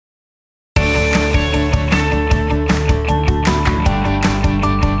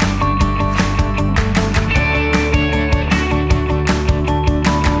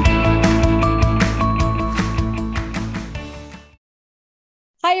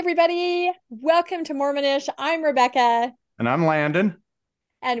everybody. Welcome to Mormonish. I'm Rebecca. And I'm Landon.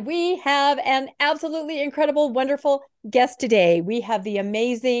 And we have an absolutely incredible, wonderful guest today. We have the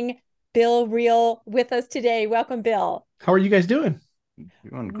amazing Bill Reel with us today. Welcome, Bill. How are you guys doing?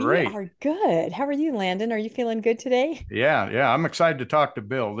 Doing We great. are good. How are you, Landon? Are you feeling good today? Yeah. I'm excited to talk to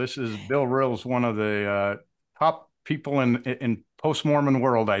Bill. This is Bill Reel's one of the top people in post-Mormon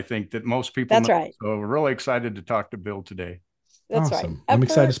world, I think, that most people That's know. right. So we're really excited to talk to Bill today. That's right. Awesome. I'm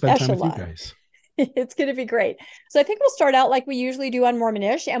excited to spend time with you guys. It's going to be great. So I think we'll start out like we usually do on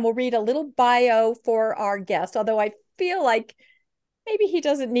Mormonish, and we'll read a little bio for our guest, although I feel like maybe he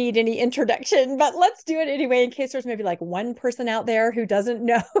doesn't need any introduction, but let's do it anyway in case there's maybe like one person out there who doesn't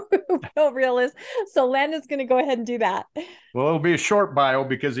know who Bill Reel is. So Landon's going to go ahead and do that. Well, it'll be a short bio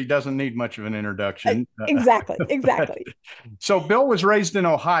because he doesn't need much of an introduction. Exactly. So Bill was raised in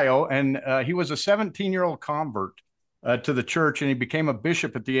Ohio, and he was a 17-year-old convert to the church, and he became a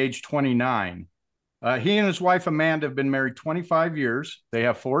bishop at the age 29. He and his wife, Amanda, have been married 25 years. They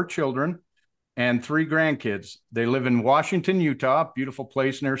have 4 children and 3 grandkids. They live in Washington, Utah, beautiful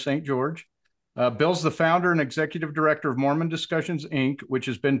place near St. George. Bill's the founder and executive director of Mormon Discussions, Inc., which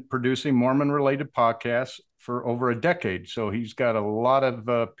has been producing Mormon-related podcasts for over a decade. So he's got a lot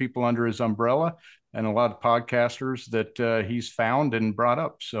of people under his umbrella and a lot of podcasters that he's found and brought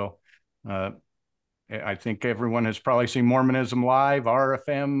up. So I think everyone has probably seen Mormonism Live.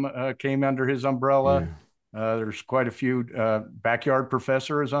 RFM came under his umbrella. There's quite a few. Backyard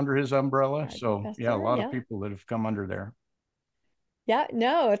Professor is under his umbrella. A lot of people that have come under there. Yeah,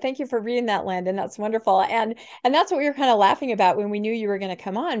 no, thank you for reading that, Landon. That's wonderful. And that's what we were kind of laughing about when we knew you were going to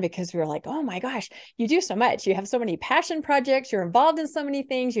come on, because we were like, oh my gosh, you do so much. You have so many passion projects. You're involved in so many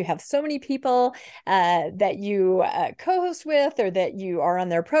things. You have so many people that you co-host with, or that you are on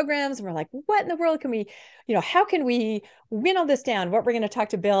their programs. And we're like, what in the world can we, how can we winnow this down? What we're going to talk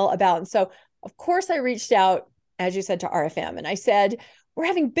to Bill about. And so, of course, I reached out, as you said, to RFM, and I said, we're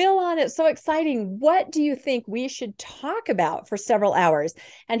having Bill on. It's so exciting. What do you think we should talk about for several hours?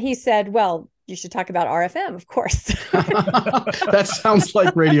 And he said, well, you should talk about RFM, of course. That sounds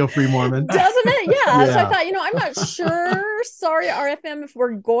like Radio Free Mormon. Doesn't it? Yeah. So I thought, I'm not sure. Sorry, RFM, if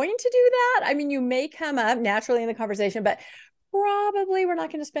we're going to do that. I mean, you may come up naturally in the conversation, but probably we're not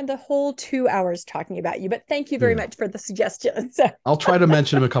going to spend the whole 2 hours talking about you, but thank you very much for the suggestion. So I'll try to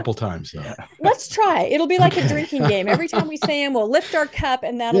mention him a couple times. Let's try. It'll be like a drinking game. Every time we say him, we'll lift our cup,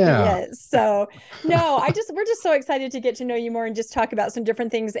 and that'll be it. So no, we're just so excited to get to know you more and just talk about some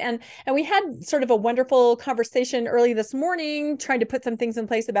different things. And we had sort of a wonderful conversation early this morning, trying to put some things in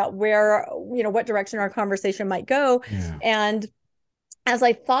place about where, what direction our conversation might go. And as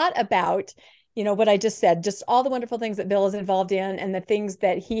I thought about what I just said, just all the wonderful things that Bill is involved in, and the things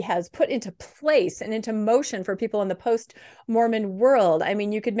that he has put into place and into motion for people in the post-Mormon world. I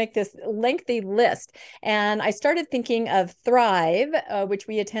mean, you could make this lengthy list. And I started thinking of Thrive, which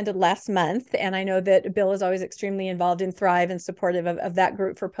we attended last month. And I know that Bill is always extremely involved in Thrive and supportive of that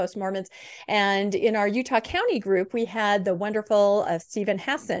group for post-Mormons. And in our Utah County group, we had the wonderful Stephen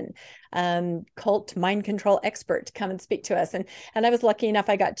Hassan, cult mind control expert, come and speak to us. And I was lucky enough,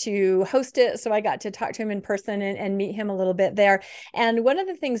 I got to host it. So I got to talk to him in person and meet him a little bit there. And one of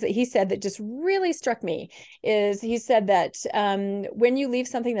the things that he said that just really struck me is he said that when you leave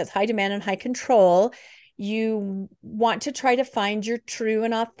something that's high demand and high control, you want to try to find your true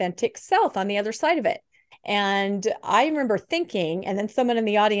and authentic self on the other side of it. And I remember thinking, and then someone in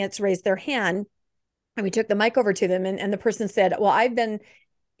the audience raised their hand, and we took the mic over to them, and the person said, well, I've been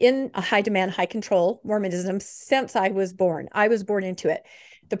in a high demand, high control Mormonism since I was born. I was born into it.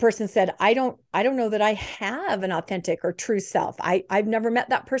 The person said, I don't know that I have an authentic or true self. I've never met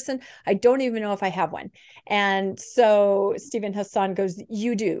that person. I don't even know if I have one. And so Stephen Hassan goes,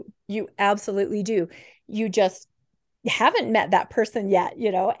 you do. You absolutely do. You just haven't met that person yet,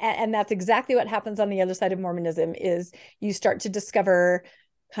 and that's exactly what happens on the other side of Mormonism, is you start to discover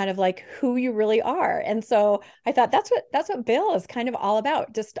kind of like who you really are. And so I thought that's what Bill is kind of all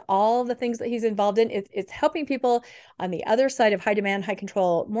about. Just all the things that he's involved in. It's helping people on the other side of high demand, high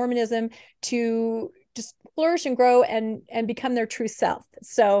control Mormonism to just flourish and grow and become their true self.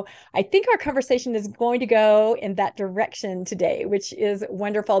 So I think our conversation is going to go in that direction today, which is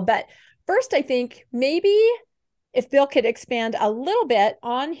wonderful. But first, I think maybe if Bill could expand a little bit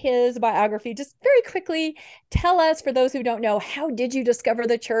on his biography, just very quickly, tell us, for those who don't know, how did you discover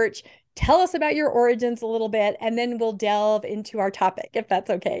the church? Tell us about your origins a little bit, and then we'll delve into our topic, if that's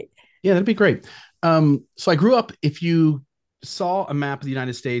okay. Yeah, that'd be great. So I grew up, if you saw a map of the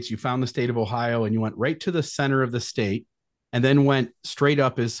United States, you found the state of Ohio, and you went right to the center of the state, and then went straight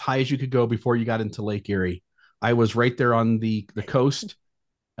up as high as you could go before you got into Lake Erie. I was right there on the coast.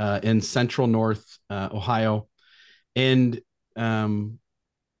 in central North Ohio. And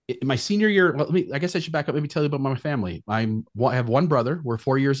my senior year, well, I guess I should back up, maybe tell you about my family. I have one brother. We're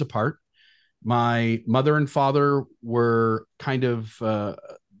 4 years apart. My mother and father were kind of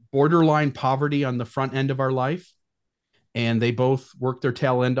borderline poverty on the front end of our life. And they both worked their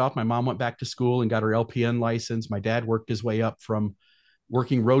tail end off. My mom went back to school and got her LPN license. My dad worked his way up from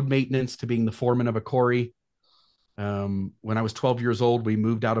working road maintenance to being the foreman of a quarry. When I was 12 years old, we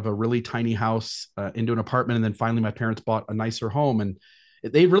moved out of a really tiny house into an apartment. And then finally, my parents bought a nicer home. And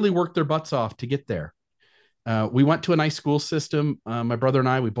they really worked their butts off to get there. We went to a nice school system. My brother and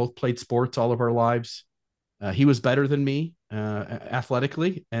I, we both played sports all of our lives. He was better than me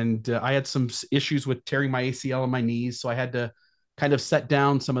athletically, and I had some issues with tearing my ACL in my knees, so I had to kind of set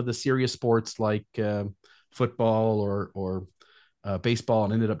down some of the serious sports like football or baseball,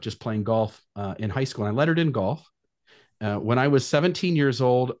 and ended up just playing golf in high school. And I lettered in golf. When I was 17 years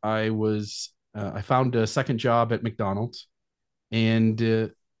old, I found a second job at McDonald's, and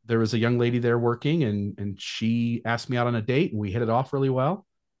there was a young lady there working, and she asked me out on a date, and we hit it off really well,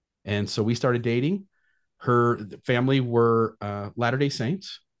 and so we started dating. Her family were Latter-day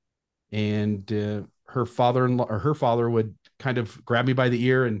Saints, and her father would kind of grab me by the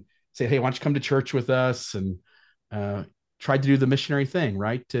ear and say, "Hey, why don't you come to church with us?" And tried to do the missionary thing,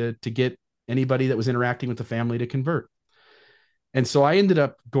 right? To get anybody that was interacting with the family to convert. And so I ended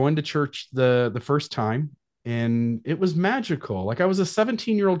up going to church the first time, and it was magical. Like, I was a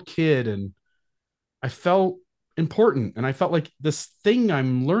 17-year-old kid, and I felt important, and I felt like this thing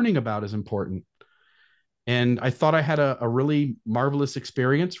I'm learning about is important. And I thought I had a really marvelous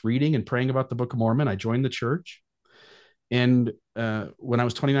experience reading and praying about the Book of Mormon. I joined the church. And when I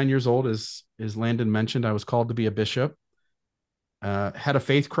was 29 years old, as Landon mentioned, I was called to be a bishop. Had a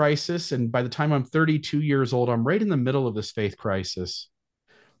faith crisis. And by the time I'm 32 years old, I'm right in the middle of this faith crisis.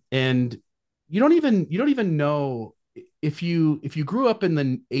 And you don't even know if you grew up in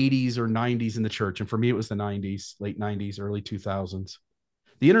the 80s or 90s in the church. And for me, it was the 90s, late 90s, early 2000s.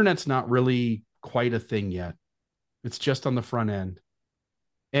 The internet's not really quite a thing yet. It's just on the front end.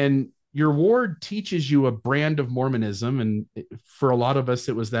 And your ward teaches you a brand of Mormonism. And for a lot of us,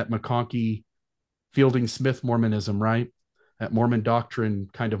 it was that McConkie Fielding Smith Mormonism, right? That Mormon doctrine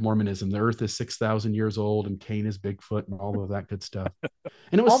kind of Mormonism. The earth is 6,000 years old and Cain is Bigfoot and all of that good stuff.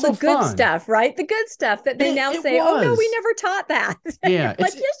 And it was all so the good fun. stuff, right? The good stuff that they now say, "Oh no, we never taught that." Yeah.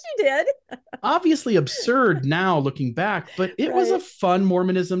 Like, yes, you did. Obviously absurd now looking back, but it was a fun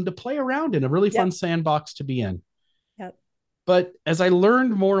Mormonism to play around in, a really fun sandbox to be in. Yep. But as I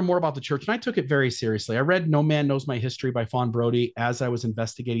learned more and more about the church, and I took it very seriously, I read No Man Knows My History by Fawn Brody as I was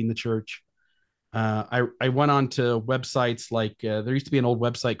investigating the church. I went on to websites like there used to be an old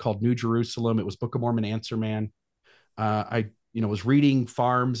website called New Jerusalem. It was Book of Mormon Answer Man. I was reading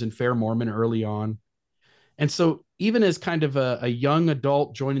Farms and Fair Mormon early on. And so even as kind of a young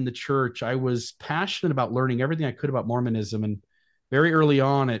adult joining the church, I was passionate about learning everything I could about Mormonism. And very early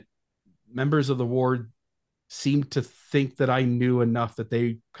on, members of the ward seemed to think that I knew enough that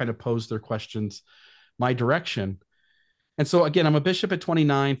they kind of posed their questions my direction. And so again, I'm a bishop at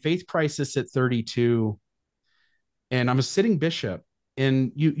 29, faith crisis at 32, and I'm a sitting bishop.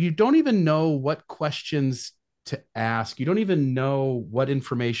 And you don't even know what questions to ask. You don't even know what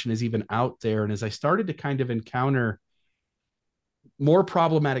information is even out there. And as I started to kind of encounter more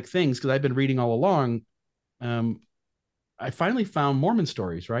problematic things, because I've been reading all along, I finally found Mormon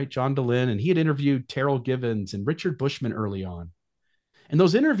Stories, right? John DeLynn, and he had interviewed Terrell Givens and Richard Bushman early on. And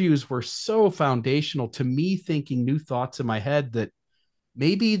those interviews were so foundational to me thinking new thoughts in my head that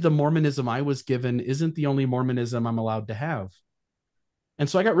maybe the Mormonism I was given isn't the only Mormonism I'm allowed to have. And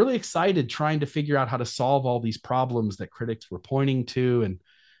so I got really excited trying to figure out how to solve all these problems that critics were pointing to and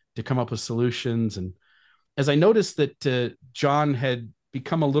to come up with solutions. And as I noticed that John had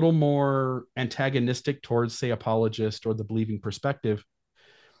become a little more antagonistic towards, say, apologist or the believing perspective,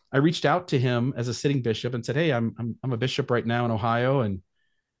 I reached out to him as a sitting bishop and said, "Hey, I'm a bishop right now in Ohio, and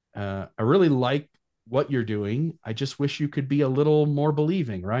I really like what you're doing. I just wish you could be a little more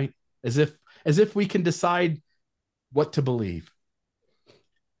believing," right? As if we can decide what to believe.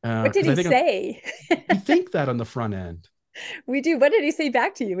 What did he say? We think that on the front end. We do. What did he say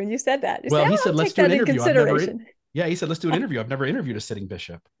back to you when you said that? Well, he said, "Let's do an interview." He said, "Let's do an Oh. interview. I've never interviewed a sitting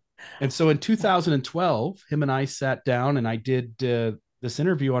bishop." And so in 2012, him and I sat down and I did this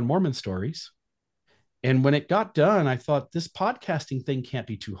interview on Mormon Stories. And when it got done, I thought, this podcasting thing can't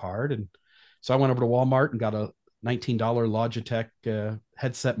be too hard. And so I went over to Walmart and got a $19 Logitech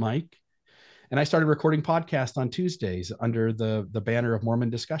headset mic. And I started recording podcasts on Tuesdays under the banner of Mormon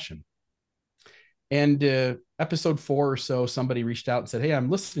Discussion. And episode 4 or so, somebody reached out and said, "Hey,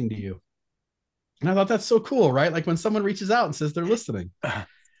 I'm listening to you." And I thought that's so cool, right? Like when someone reaches out and says they're listening.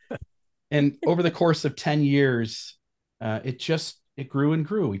 And over the course of 10 years, it grew and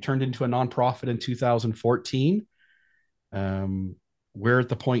grew. We turned into a nonprofit in 2014. We're at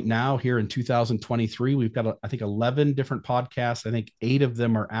the point now here in 2023. We've got, I think, 11 different podcasts. I think 8 of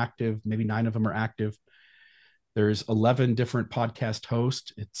them are active, maybe 9 of them are active. There's 11 different podcast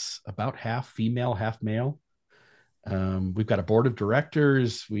hosts. It's about half female, half male. We've got a board of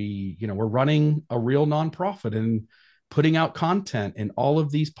directors. We're running a real nonprofit and putting out content in all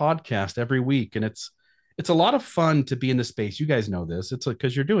of these podcasts every week. And it's a lot of fun to be in the space. You guys know this. It's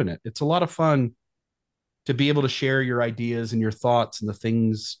because you're doing it. It's a lot of fun to be able to share your ideas and your thoughts and the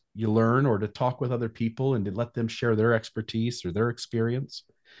things you learn, or to talk with other people and to let them share their expertise or their experience.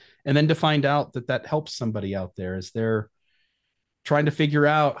 And then to find out that helps somebody out there as they're trying to figure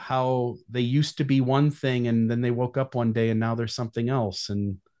out how they used to be one thing and then they woke up one day and now they're something else,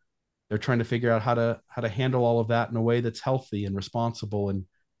 and they're trying to figure out how to handle all of that in a way that's healthy and responsible and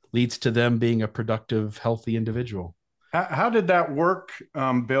leads to them being a productive, healthy individual. How did that work,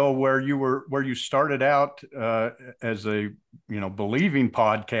 Bill, where you started out as a believing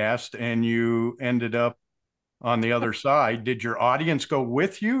podcast and you ended up on the other side? Did your audience go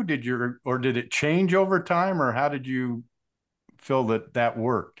with you? Did it change over time, or how did you feel that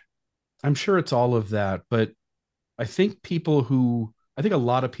worked? I'm sure it's all of that, but I think a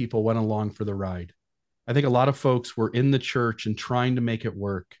lot of people went along for the ride. I think a lot of folks were in the church and trying to make it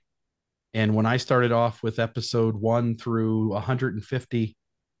work. And when I started off with episode 1 through 150,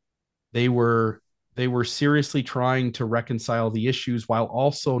 they were seriously trying to reconcile the issues while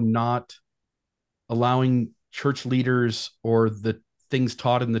also not allowing church leaders or the things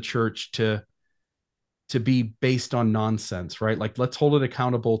taught in the church to be based on nonsense, right? Like, let's hold it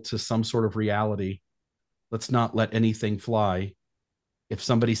accountable to some sort of reality. Let's not let anything fly. If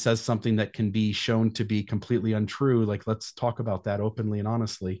somebody says something that can be shown to be completely untrue, like, let's talk about that openly and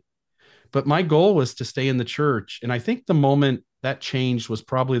honestly. But my goal was to stay in the church. And I think the moment that changed was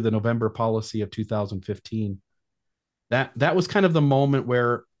probably the November policy of 2015. That was kind of the moment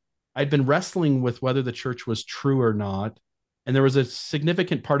where I'd been wrestling with whether the church was true or not. And there was a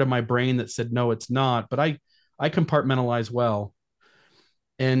significant part of my brain that said, no, it's not. But I compartmentalize well.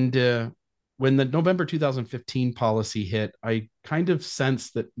 And when the November 2015 policy hit, I kind of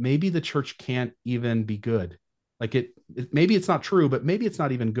sensed that maybe the church can't even be good. Like maybe it's not true, but maybe it's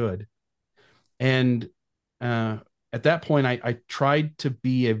not even good. And at that point, I tried to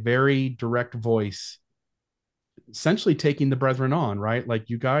be a very direct voice, essentially taking the brethren on, right? Like,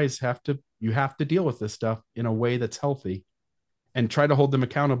 you guys have to deal with this stuff in a way that's healthy and try to hold them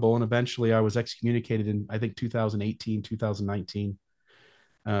accountable. And eventually I was excommunicated in, I think, 2018, 2019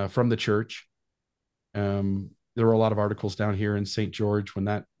 from the church. There were a lot of articles down here in St. George when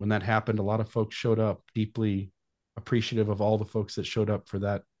that happened. A lot of folks showed up, deeply appreciative of all the folks that showed up for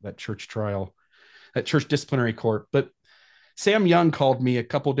that church trial, that church disciplinary court. But Sam Young called me a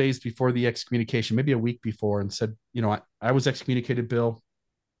couple days before the excommunication, maybe a week before, and said, I was excommunicated, Bill,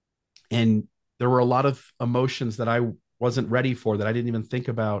 and there were a lot of emotions that I wasn't ready for, that I didn't even think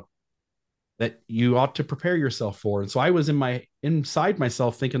about, that you ought to prepare yourself for. And so I was inside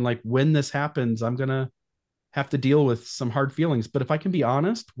myself thinking, like, when this happens, I'm going to have to deal with some hard feelings. But if I can be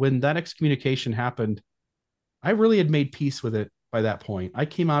honest, when that excommunication happened, I really had made peace with it by that point. I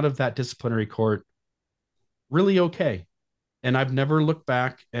came out of that disciplinary court really okay. And I've never looked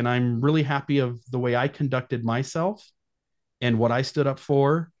back, and I'm really happy of the way I conducted myself and what I stood up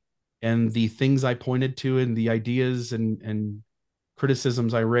for and the things I pointed to and the ideas and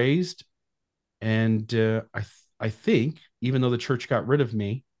criticisms I raised. And I think, even though the church got rid of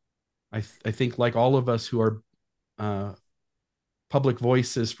me, I think, like all of us who are public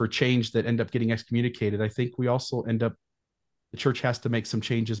voices for change that end up getting excommunicated, I think we also the church has to make some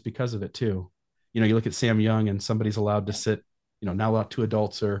changes because of it too. You look at Sam Young, and somebody's allowed to sit, now 2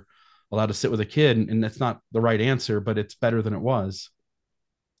 adults are allowed to sit with a kid, and that's not the right answer, but it's better than it was.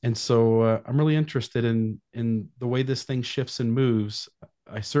 And so I'm really interested in the way this thing shifts and moves.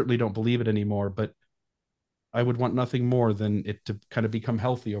 I certainly don't believe it anymore, but I would want nothing more than it to kind of become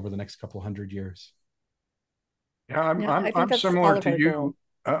healthy over the next couple 100 years. Yeah, I'm similar to you.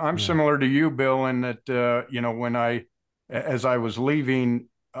 I'm similar to you, Bill, in that as I was leaving,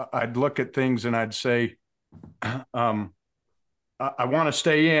 I'd look at things and I'd say, I want to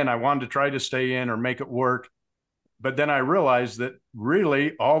stay in. I wanted to try to stay in or make it work. But then I realized that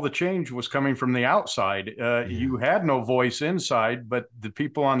really all the change was coming from the outside. You had no voice inside, but the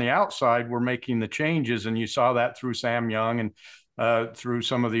people on the outside were making the changes. And you saw that through Sam Young and through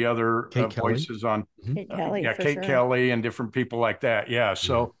some of the other voices on Kate Kelly, yeah, for Kate sure. Kelly and different people like that. Yeah.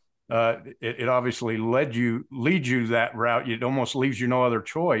 So it obviously leads you that route. It almost leaves you no other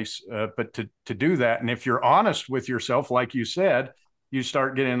choice but to do that. And if you're honest with yourself, like you said, you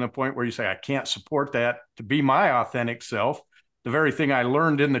start getting to the point where you say, I can't support that to be my authentic self. The very thing I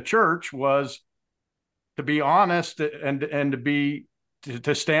learned in the church was to be honest and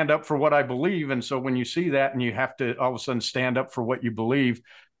to stand up for what I believe. And so when you see that and you have to all of a sudden stand up for what you believe,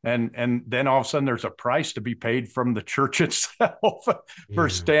 and then all of a sudden there's a price to be paid from the church itself for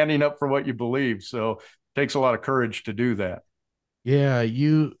standing up for what you believe. So it takes a lot of courage to do that. Yeah,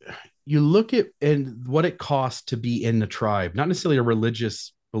 you look at and what it costs to be in the tribe, not necessarily a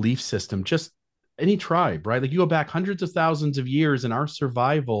religious belief system, just any tribe, right? Like you go back hundreds of thousands of years and our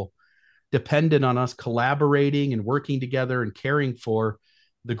survival depended on us collaborating and working together and caring for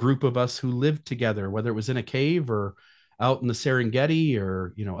the group of us who lived together, whether it was in a cave or out in the Serengeti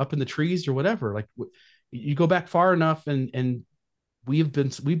or, you know, up in the trees or whatever. Like you go back far enough and we've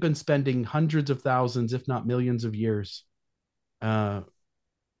been spending hundreds of thousands, if not millions of years,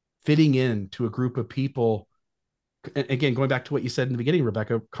 fitting into a group of people. Again, going back to what you said in the beginning,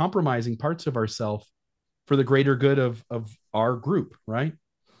 Rebecca, compromising parts of ourselves for the greater good of our group, right?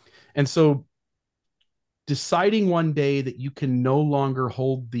 And so deciding one day that you can no longer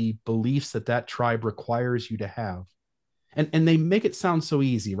hold the beliefs that tribe requires you to have. And they make it sound so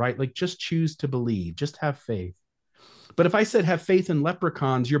easy, right? Like just choose to believe, just have faith. But if I said have faith in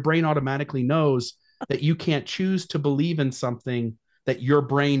leprechauns, your brain automatically knows that you can't choose to believe in something that your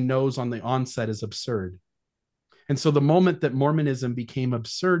brain knows on the onset is absurd. And so the moment that Mormonism became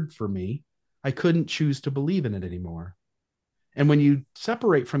absurd for me, I couldn't choose to believe in it anymore. And when you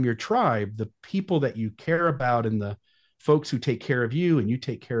separate from your tribe, the people that you care about and the folks who take care of you and you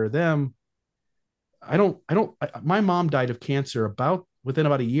take care of them, my mom died of cancer within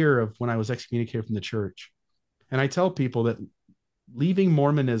about a year of when I was excommunicated from the church. And I tell people that leaving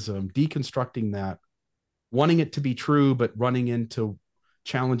Mormonism, deconstructing that, wanting it to be true, but running into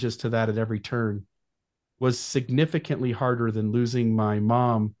challenges to that at every turn was significantly harder than losing my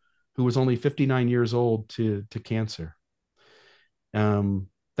mom, who was only 59 years old, to cancer.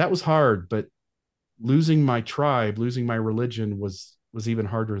 That was hard, but losing my tribe, losing my religion was even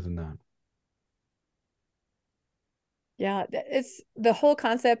harder than that. Yeah, it's the whole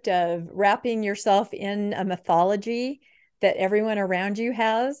concept of wrapping yourself in a mythology that everyone around you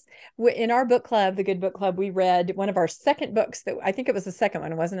has. In our book club, the Good Book Club, we read one of our second books that I think it was the second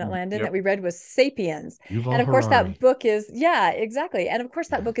one, wasn't it, Landon? Yep. That we read was Sapiens. Yuval and of course, Harari. that book is, yeah, exactly. And of course,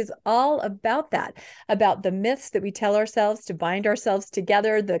 that book is all about that, about the myths that we tell ourselves to bind ourselves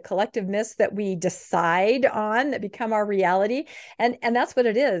together, the collective myths that we decide on that become our reality. And that's what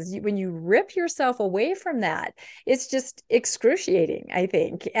it is. When you rip yourself away from that, it's just excruciating, I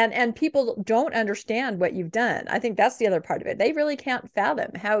think. And people don't understand what you've done. I think that's the other part of it. They really can't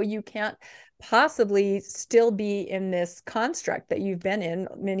fathom how you can't possibly still be in this construct that you've been in,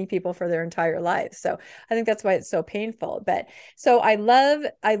 many people, for their entire lives. So I think that's why it's so painful. But so I love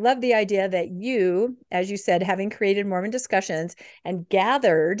the idea that you, as you said, having created Mormon Discussions and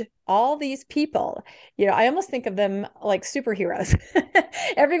gathered all these people, you know, I almost think of them like superheroes.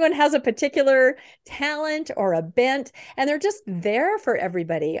 Everyone has a particular talent or a bent, and they're just there for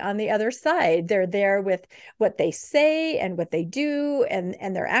everybody on the other side. They're there with what they say and what they do and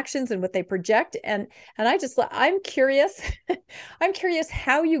their actions and what they project. And I'm curious, I'm curious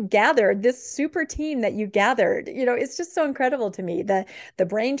how you gathered this super team that you gathered. You know, it's just so incredible to me. The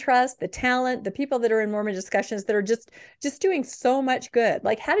brain trust, the talent, the people that are in Mormon Discussions that are just doing so much good.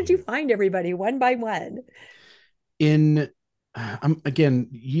 Like, how did you find everybody one by one? Again,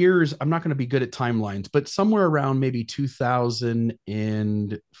 years, I'm not going to be good at timelines, but somewhere around maybe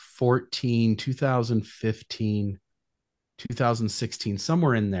 2014, 2015, 2016,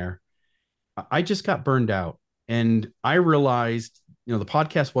 somewhere in there, I just got burned out. And I realized, you know, the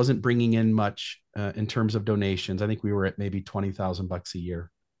podcast wasn't bringing in much in terms of donations. I think we were at maybe $20,000 a year.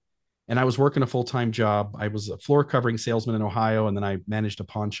 And I was working a full-time job. I was a floor covering salesman in Ohio, and then I managed a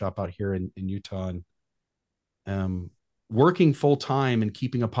pawn shop out here in Utah. And working full-time and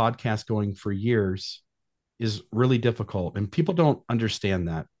keeping a podcast going for years is really difficult. And people don't understand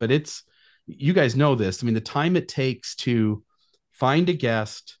that. But you guys know this. I mean, the time it takes to find a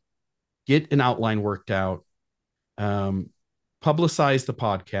guest, get an outline worked out, publicize the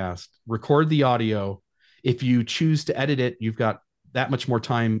podcast, record the audio. If you choose to edit it, you've got that much more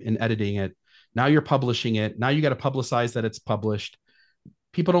time in editing it. Now you're publishing it. Now you got to publicize that it's published.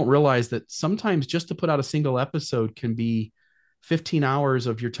 People don't realize that sometimes just to put out a single episode can be 15 hours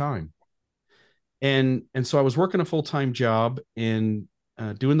of your time. And so I was working a full-time job and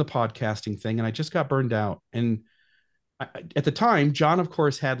doing the podcasting thing, and I just got burned out. And at the time, John, of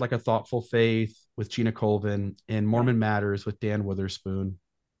course, had like a Thoughtful Faith with Gina Colvin and Mormon Matters with Dan Witherspoon,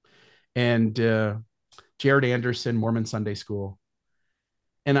 and Jared Anderson, Mormon Sunday School.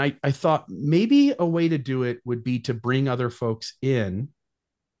 And I thought maybe a way to do it would be to bring other folks in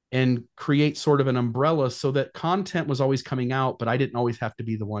and create sort of an umbrella so that content was always coming out, but I didn't always have to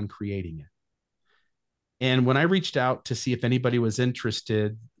be the one creating it. And when I reached out to see if anybody was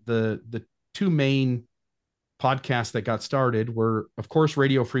interested, the two main podcasts that got started were, of course,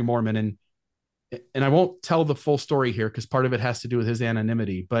 Radio Free Mormon. And I won't tell the full story here because part of it has to do with his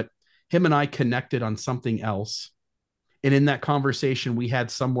anonymity, but him and I connected on something else. And in that conversation, we had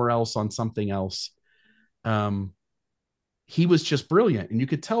somewhere else on something else. He was just brilliant. And you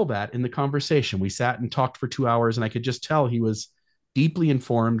could tell that in the conversation. We sat and talked for 2 hours, and I could just tell he was deeply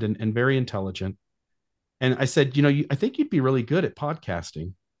informed and very intelligent. And I said, I think you'd be really good at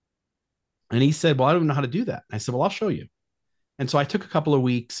podcasting. And he said, well, I don't know how to do that. I said, well, I'll show you. And so I took a couple of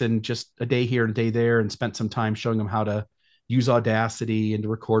weeks and just a day here and a day there and spent some time showing him how to use Audacity and to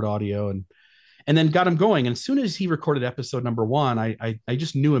record audio and then got him going. And as soon as he recorded episode number 1, I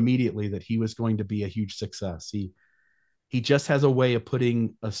just knew immediately that he was going to be a huge success. He just has a way of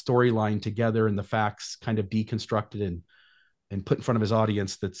putting a storyline together and the facts kind of deconstructed and put in front of his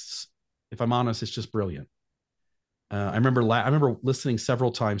audience. That's, if I'm honest, it's just brilliant. I remember listening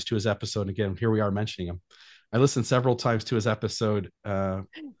several times to his episode. Again, here we are mentioning him. I listened several times to his episode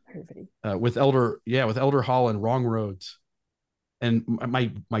with Elder Holland, Wrong Roads. And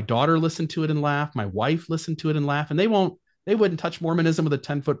my daughter listened to it and laughed. My wife listened to it and laughed. And they wouldn't touch Mormonism with a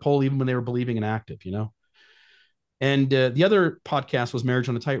 10-foot pole, even when they were believing in active, And the other podcast was Marriage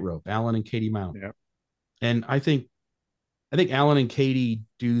on a Tightrope, Alan and Katie Mount. Yeah. And I think Alan and Katie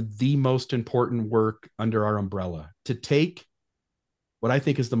do the most important work under our umbrella to take what I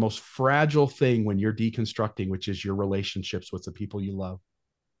think is the most fragile thing when you're deconstructing, which is your relationships with the people you love.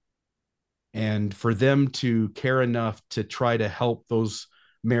 And for them to care enough to try to help those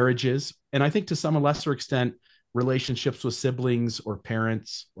marriages, and I think to some lesser extent, relationships with siblings or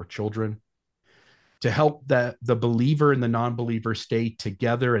parents or children, to help the believer and the non-believer stay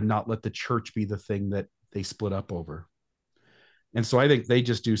together and not let the church be the thing that they split up over. And so I think they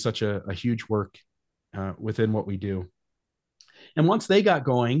just do such a huge work within what we do. And once they got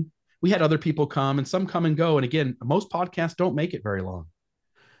going, we had other people come, and some come and go. And again, most podcasts don't make it very long.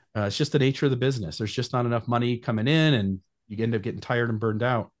 It's just the nature of the business. There's just not enough money coming in, and you end up getting tired and burned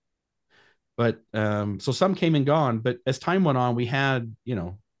out. But so some came and gone. But as time went on, we had,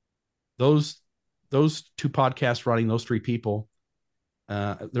 those 2 podcasts running, those 3 people.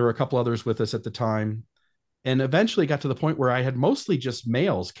 There were a couple others with us at the time. And eventually got to the point where I had mostly just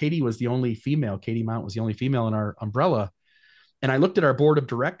males. Katie was the only female. Katie Mount was the only female in our umbrella. And I looked at our board of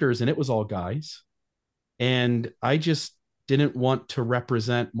directors, and it was all guys. And I just didn't want to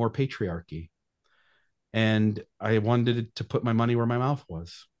represent more patriarchy. And I wanted to put my money where my mouth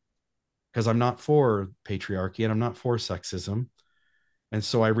was, because I'm not for patriarchy and I'm not for sexism. And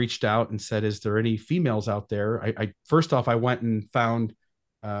so I reached out and said, is there any females out there? I first off, I went and found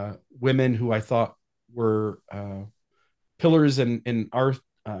women who I thought were pillars in our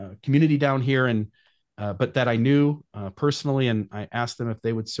community down here, and but that I knew personally, and I asked them if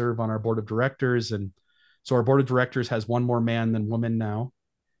they would serve on our board of directors. And so our board of directors has one more man than woman now,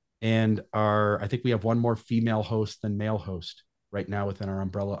 and I think we have one more female host than male host right now within our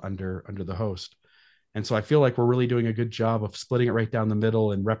umbrella under the host. And so I feel like we're really doing a good job of splitting it right down the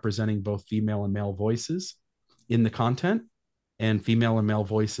middle and representing both female and male voices in the content, and female and male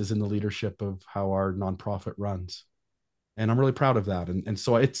voices in the leadership of how our nonprofit runs. And I'm really proud of that. And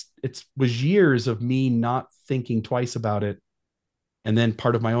so it was years of me not thinking twice about it. And then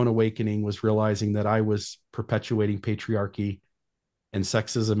part of my own awakening was realizing that I was perpetuating patriarchy and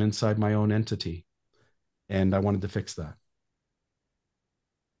sexism inside my own entity. And I wanted to fix that.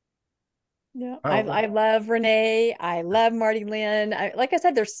 Yeah, I love Renee. I love Marty Lynn. Like I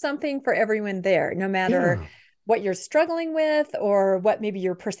said, there's something for everyone there, no matter what you're struggling with or what maybe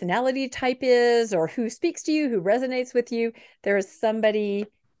your personality type is or who speaks to you, who resonates with you. There is somebody,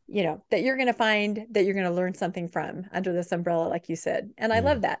 that you're going to find that you're going to learn something from under this umbrella, like you said. And I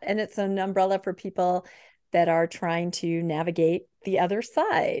love that. And it's an umbrella for people that are trying to navigate the other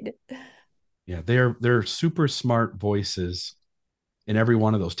side. Yeah, they're super smart voices in every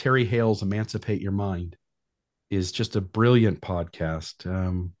one of those. Terry Hale's Emancipate Your Mind is just a brilliant podcast.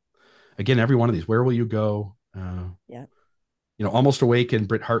 Again, every one of these, Where Will You Go? Almost Awake, and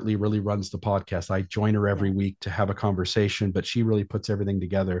Britt Hartley really runs the podcast. I join her every week to have a conversation, but she really puts everything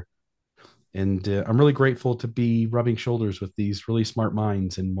together. And I'm really grateful to be rubbing shoulders with these really smart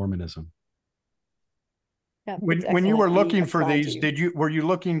minds in Mormonism. Yeah, When you were looking for these, you. were you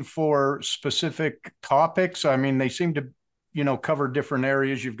looking for specific topics? I mean, they seem to, cover different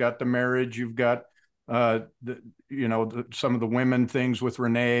areas. You've got the marriage, you've got some of the women things with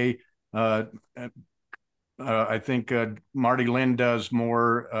Renee. I think Marty Lynn does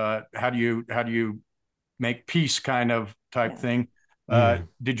more. How do you make peace kind of type thing?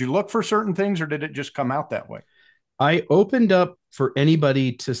 Did you look for certain things, or did it just come out that way? I opened up for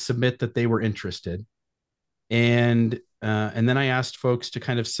anybody to submit that they were interested, and then I asked folks to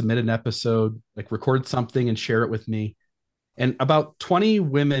kind of submit an episode, like record something and share it with me. And about 20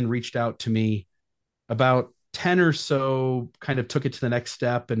 women reached out to me. About 10 or so kind of took it to the next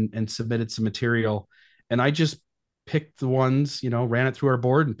step and submitted some material. And I just picked the ones, ran it through our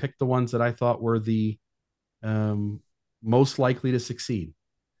board and picked the ones that I thought were the most likely to succeed.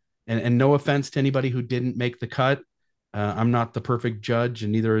 And no offense to anybody who didn't make the cut. I'm not the perfect judge,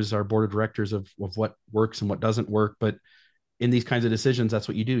 and neither is our board of directors of what works and what doesn't work. But in these kinds of decisions, that's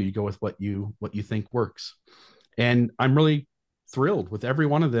what you do. You go with what you think works. And I'm really thrilled with every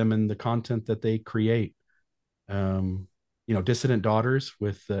one of them and the content that they create. Dissident Daughters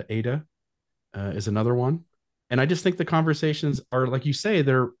with Ada is another one. And I just think the conversations are, like you say,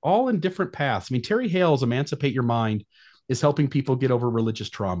 they're all in different paths. I mean, Terry Hale's Emancipate Your Mind is helping people get over religious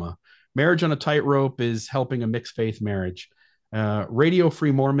trauma. Marriage on a Tightrope is helping a mixed faith marriage. Radio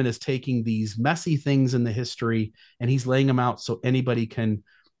Free Mormon is taking these messy things in the history and he's laying them out so anybody can,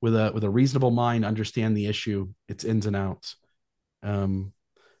 with a reasonable mind, understand the issue, its ins and outs.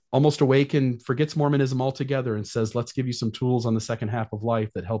 Almost Awakened forgets Mormonism altogether and says, let's give you some tools on the second half of life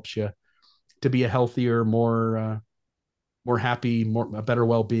that helps you to be a healthier, more happy, a better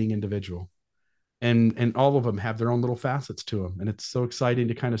well-being individual. And all of them have their own little facets to them. And it's so exciting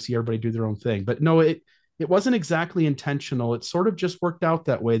to kind of see everybody do their own thing. But no, it wasn't exactly intentional. It sort of just worked out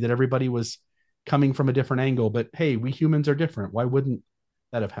that way, that everybody was coming from a different angle. But hey, we humans are different. Why wouldn't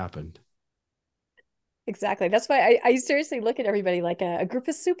that have happened? Exactly. That's why I seriously look at everybody like a group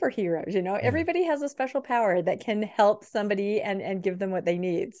of superheroes. Everybody has a special power that can help somebody and give them what they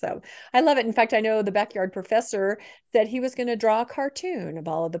need. So I love it. In fact, I know the backyard professor said he was going to draw a cartoon of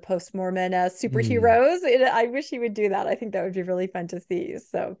all of the post-Mormon superheroes. I wish he would do that. I think that would be really fun to see.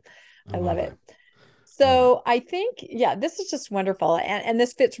 So I love it. So I think, this is just wonderful. And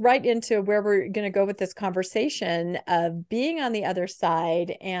this fits right into where we're going to go with this conversation of being on the other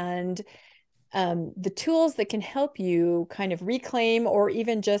side and the tools that can help you kind of reclaim or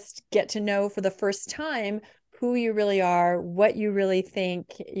even just get to know for the first time who you really are, what you really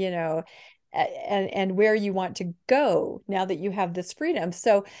think, and where you want to go now that you have this freedom.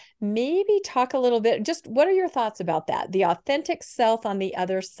 So maybe talk a little bit, just what are your thoughts about that? The authentic self on the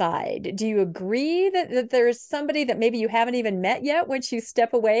other side. Do you agree that there's somebody that maybe you haven't even met yet once you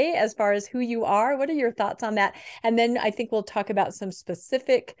step away as far as who you are? What are your thoughts on that? And then I think we'll talk about some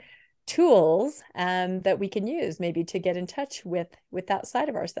specific tools that we can use maybe to get in touch with that side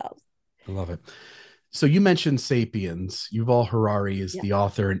of ourselves. I love it. So you mentioned Sapiens. Yuval Harari is the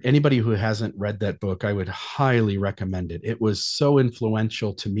author, and anybody who hasn't read that book, I would highly recommend it. It was so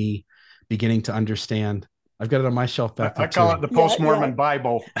influential to me beginning to understand. I've got it on my shelf back there. I call it the post-Mormon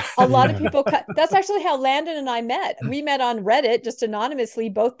Bible. A lot of people that's actually how Landon and I met. We met on Reddit, just anonymously,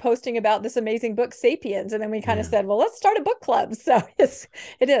 both posting about this amazing book, Sapiens. And then we kind of said, well, let's start a book club. So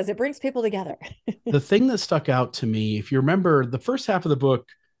it brings people together. The thing that stuck out to me, if you remember, the first half of the book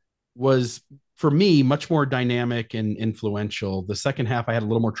was, for me, much more dynamic and influential. The second half, I had a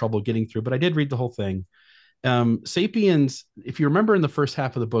little more trouble getting through, but I did read the whole thing. Sapiens, if you remember in the first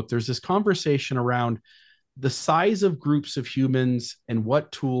half of the book, there's this conversation around the size of groups of humans and what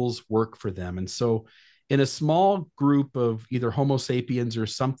tools work for them. And so in a small group of either Homo sapiens or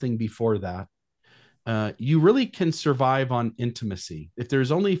something before that, you really can survive on intimacy. If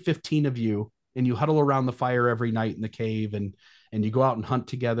there's only 15 of you and you huddle around the fire every night in the cave and you go out and hunt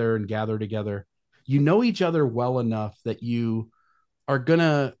together and gather together, you know each other well enough that you are going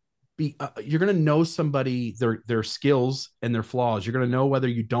to you're going to know somebody, their skills and their flaws. You're going to know whether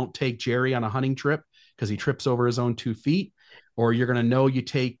you don't take Jerry on a hunting trip because he trips over his own 2 feet, or you're going to know you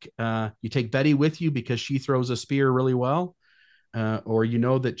take Betty with you because she throws a spear really well, or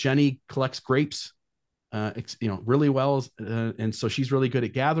that Jenny collects grapes, really well, and so she's really good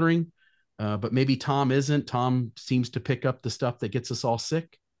at gathering. But maybe Tom isn't. Tom seems to pick up the stuff that gets us all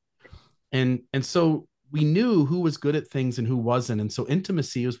sick, and so we knew who was good at things and who wasn't, and so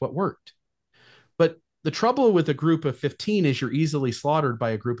intimacy is what worked. But the trouble with a group of 15 is you're easily slaughtered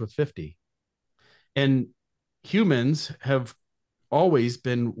by a group of 50. And humans have always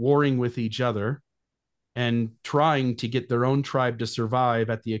been warring with each other and trying to get their own tribe to survive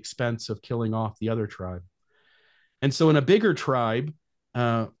at the expense of killing off the other tribe. And so in a bigger tribe,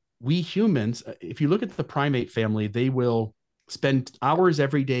 we humans, if you look at the primate family, they will spend hours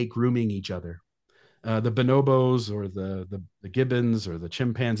every day grooming each other. The bonobos or the gibbons or the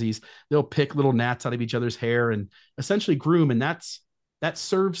chimpanzees, they'll pick little gnats out of each other's hair and essentially groom. And that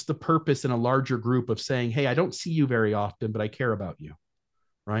serves the purpose in a larger group of saying, hey, I don't see you very often, but I care about you.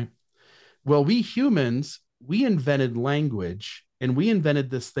 Right. Well, we humans, we invented language, and we invented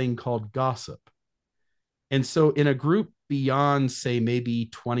this thing called gossip. And so in a group beyond, say, maybe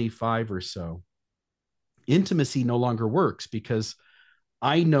 25 or so, intimacy no longer works because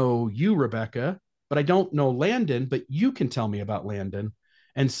I know you, Rebecca, but I don't know Landon, but you can tell me about Landon.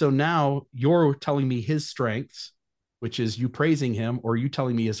 And so now you're telling me his strengths, which is you praising him, or you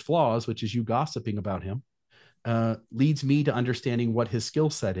telling me his flaws, which is you gossiping about him, leads me to understanding what his skill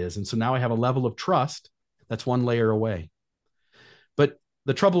set is. And so now I have a level of trust that's one layer away. But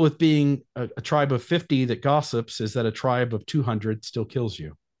the trouble with being a tribe of 50 that gossips is that a tribe of 200 still kills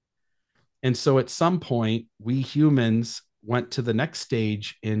you. And so at some point, we humans went to the next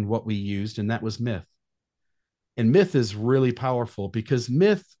stage in what we used, and that was myth. And myth is really powerful because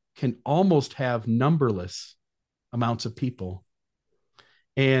myth can almost have numberless amounts of people.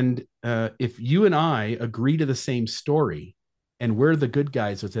 And if you and I agree to the same story, and we're the good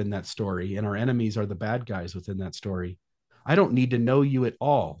guys within that story, and our enemies are the bad guys within that story, I don't need to know you at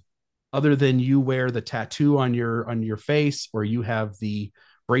all, other than you wear the tattoo on your face, or you have the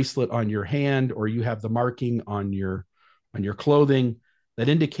bracelet on your hand, or you have the marking on your clothing that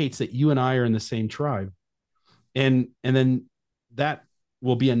indicates that you and I are in the same tribe. And then that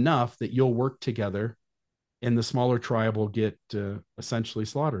will be enough that you'll work together, and the smaller tribe will get essentially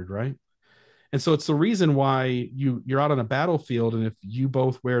slaughtered, right? And so it's the reason why you're out on a battlefield, and if you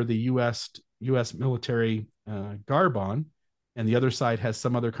both wear the U.S. military garb on, and the other side has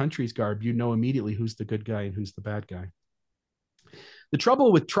some other country's garb, you know immediately who's the good guy and who's the bad guy. The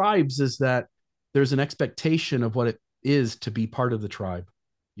trouble with tribes is that there's an expectation of what it is to be part of the tribe.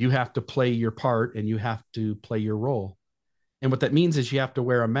 You have to play your part, and you have to play your role. And what that means is you have to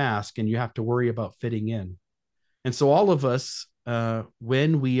wear a mask, and you have to worry about fitting in. And so all of us,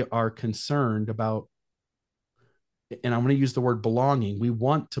 when we are concerned about, and I'm going to use the word belonging, we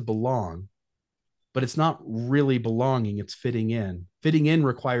want to belong, but it's not really belonging, it's fitting in. Fitting in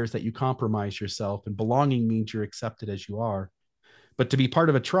requires that you compromise yourself, and belonging means you're accepted as you are. But to be part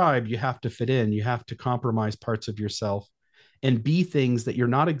of a tribe, you have to fit in, you have to compromise parts of yourself and be things that you're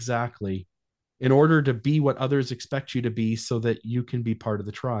not exactly, in order to be what others expect you to be so that you can be part of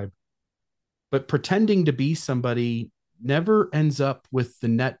the tribe. But pretending to be somebody never ends up with the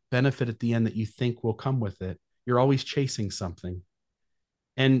net benefit at the end that you think will come with it. You're always chasing something.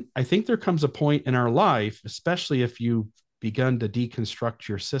 And I think there comes a point in our life, especially if you've begun to deconstruct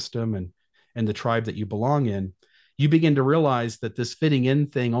your system and the tribe that you belong in, you begin to realize that this fitting in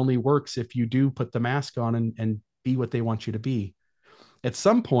thing only works if you do put the mask on and be what they want you to be. At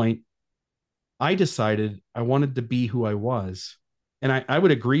some point, I decided I wanted to be who I was. And I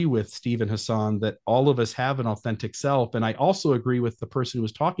would agree with Steve and Hassan that all of us have an authentic self. And I also agree with the person who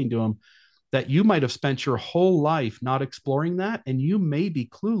was talking to him that you might have spent your whole life not exploring that, and you may be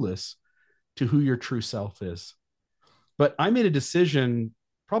clueless to who your true self is. But I made a decision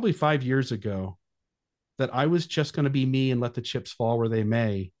probably 5 years ago that I was just going to be me and let the chips fall where they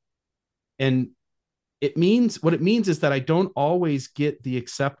may. And what it means is that I don't always get the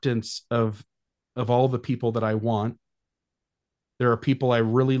acceptance of all the people that I want. There are people I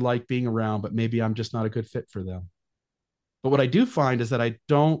really like being around, but maybe I'm just not a good fit for them. But what I do find is that I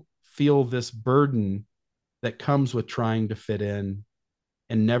don't feel this burden that comes with trying to fit in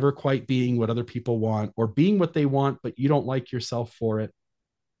and never quite being what other people want, or being what they want, but you don't like yourself for it.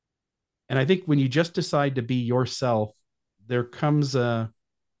 And I think when you just decide to be yourself, there comes a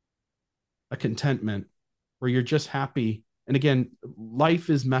contentment where you're just happy. And again, life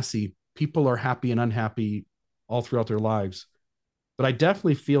is messy. People are happy and unhappy all throughout their lives. But I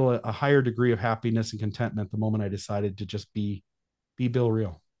definitely feel a higher degree of happiness and contentment the moment I decided to just be Bill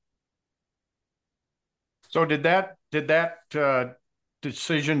Real. So did that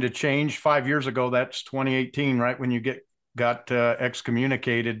decision to change 5 years ago? That's 2018, right? When you got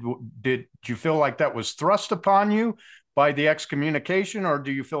excommunicated. Did you feel like that was thrust upon you by the excommunication, or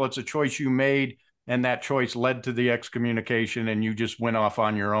do you feel it's a choice you made and that choice led to the excommunication and you just went off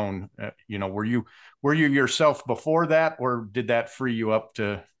on your own? Were you yourself before that, or did that free you up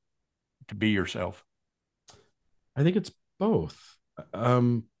to be yourself? I think it's both.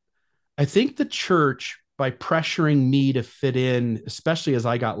 I think the church, by pressuring me to fit in, especially as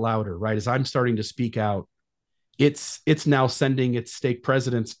I got louder, right? As I'm starting to speak out, it's now sending its stake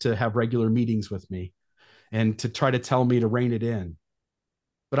presidents to have regular meetings with me and to try to tell me to rein it in.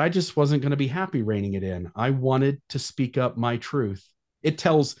 But I just wasn't going to be happy reining it in. I wanted to speak up my truth. It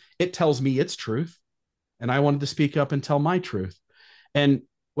tells me its truth, and I wanted to speak up and tell my truth. And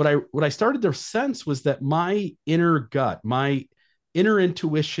what I started to sense was that my inner gut, my inner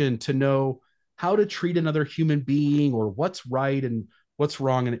intuition to know how to treat another human being or what's right and what's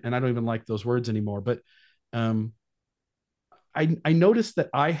wrong, and I don't even like those words anymore, but um, I noticed that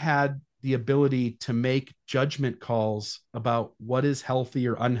I had the ability to make judgment calls about what is healthy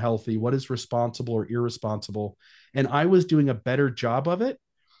or unhealthy, what is responsible or irresponsible. And I was doing a better job of it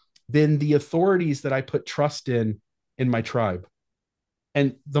than the authorities that I put trust in my tribe.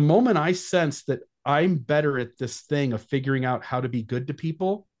 And the moment I sensed that I'm better at this thing of figuring out how to be good to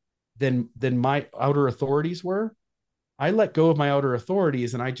people than my outer authorities were, I let go of my outer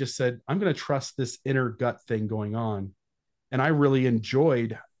authorities and I just said, I'm going to trust this inner gut thing going on. And I really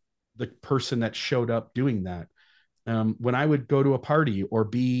enjoyed the person that showed up doing that. When I would go to a party or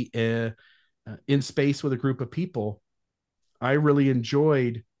be in space with a group of people, I really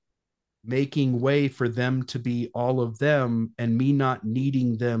enjoyed making way for them to be all of them and me not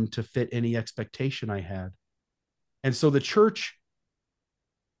needing them to fit any expectation I had. And so the church,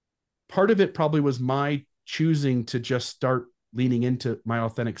 part of it probably was my choosing to just start leaning into my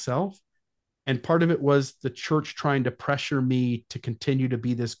authentic self. And part of it was the church trying to pressure me to continue to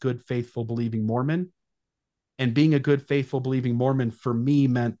be this good, faithful, believing Mormon. And being a good, faithful, believing Mormon for me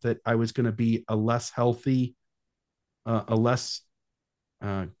meant that I was going to be a less healthy, a less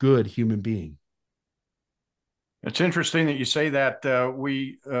good human being. It's interesting that you say that.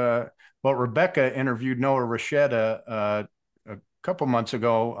 Rebecca interviewed Noah Rasheda a couple months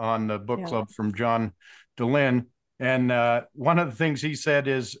ago on the book club from John DeLynn. And one of the things he said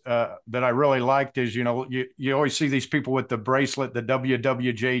is that I really liked is, you always see these people with the bracelet, the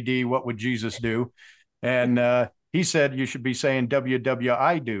WWJD, what would Jesus do? And he said you should be saying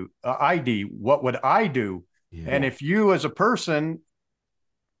WWID, what would I do? Yeah. And if you as a person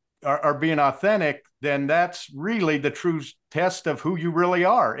are being authentic, then that's really the true test of who you really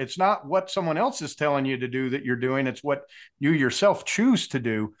are. It's not what someone else is telling you to do that you're doing. It's what you yourself choose to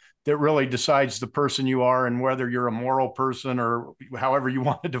do that really decides the person you are and whether you're a moral person or however you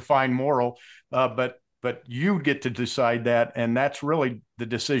want to define moral. But you get to decide that. And that's really the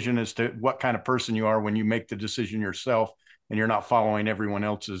decision as to what kind of person you are when you make the decision yourself and you're not following everyone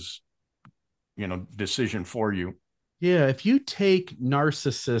else's, decision for you. Yeah, if you take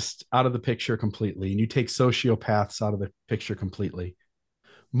narcissists out of the picture completely and you take sociopaths out of the picture completely,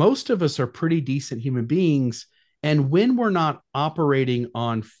 most of us are pretty decent human beings. And when we're not operating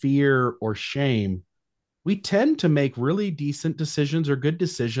on fear or shame, we tend to make really decent decisions or good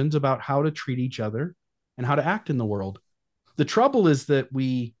decisions about how to treat each other and how to act in the world. The trouble is that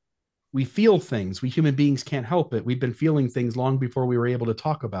we feel things. We human beings can't help it. We've been feeling things long before we were able to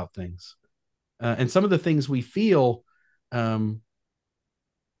talk about things. And some of the things we feel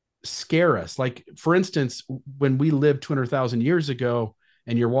scare us. Like, for instance, when we lived 200,000 years ago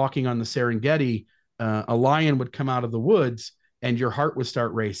and you're walking on the Serengeti, a lion would come out of the woods and your heart would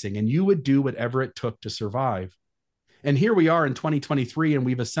start racing and you would do whatever it took to survive. And here we are in 2023 and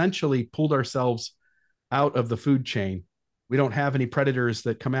we've essentially pulled ourselves out of the food chain. We don't have any predators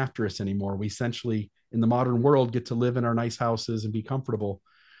that come after us anymore. We essentially, in the modern world, get to live in our nice houses and be comfortable.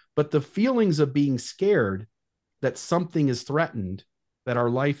 But the feelings of being scared that something is threatened, that our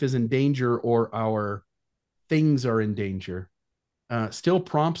life is in danger or our things are in danger, still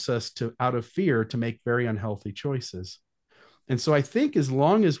prompts us to, out of fear, to make very unhealthy choices. And so I think as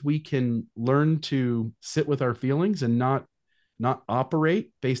long as we can learn to sit with our feelings and not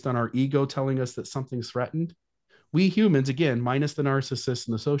operate based on our ego telling us that something's threatened, we humans, again, minus the narcissists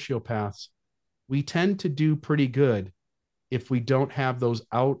and the sociopaths, we tend to do pretty good if we don't have those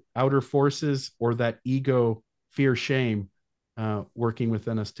outer forces or that ego, fear, shame working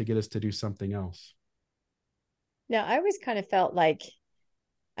within us to get us to do something else. Now, I always kind of felt like,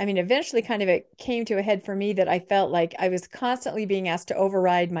 eventually kind of it came to a head for me that I felt like I was constantly being asked to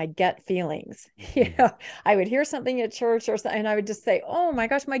override my gut feelings. I would hear something at church and I would just say, oh my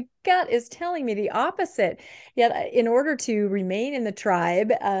gosh, my gut is telling me the opposite. Yet in order to remain in the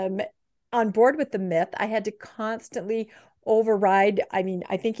tribe, on board with the myth, I had to constantly override,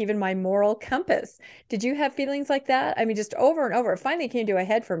 I think even my moral compass. Did you have feelings like that? Just over and over. It finally came to a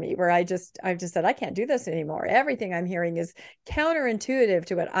head for me where I just said, I can't do this anymore. Everything I'm hearing is counterintuitive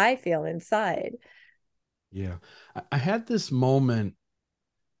to what I feel inside. Yeah. I had this moment.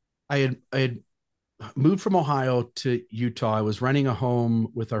 I had moved from Ohio to Utah. I was renting a home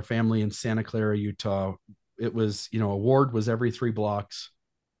with our family in Santa Clara, Utah. It was, a ward was every 3 blocks.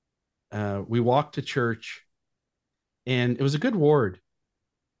 We walked to church, and it was a good ward,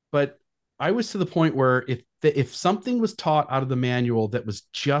 but I was to the point where if something was taught out of the manual that was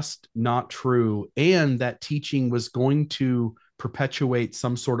just not true, and that teaching was going to perpetuate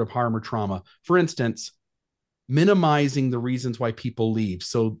some sort of harm or trauma, for instance, minimizing the reasons why people leave.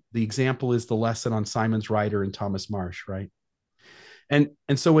 So the example is the lesson on Simon's Rider and Thomas Marsh, right? And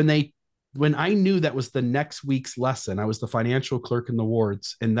so when I knew that was the next week's lesson, I was the financial clerk in the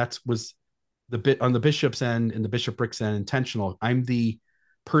wards, and that was the bit on the bishop's end and the bishoprics end intentional. I'm the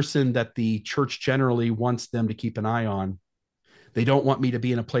person that the church generally wants them to keep an eye on. They don't want me to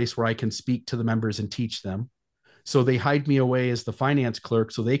be in a place where I can speak to the members and teach them. So they hide me away as the finance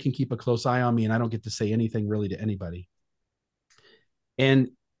clerk so they can keep a close eye on me, and I don't get to say anything really to anybody.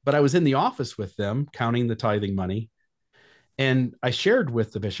 But I was in the office with them counting the tithing money. And I shared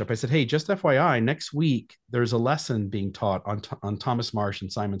with the bishop, I said, hey, just FYI, next week, there's a lesson being taught on Thomas Marsh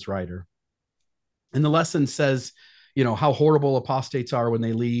and Simon's Rider. And the lesson says, how horrible apostates are when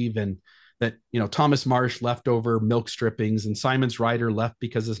they leave, and that, Thomas Marsh left over milk strippings and Simon's Rider left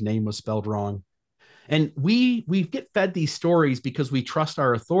because his name was spelled wrong. And we get fed these stories because we trust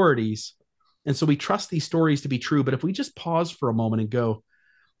our authorities. And so we trust these stories to be true. But if we just pause for a moment and go,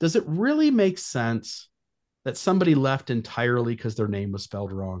 does it really make sense that somebody left entirely because their name was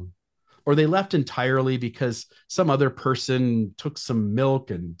spelled wrong? Or they left entirely because some other person took some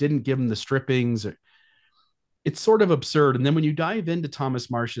milk and didn't give them the strippings? It's sort of absurd. And then when you dive into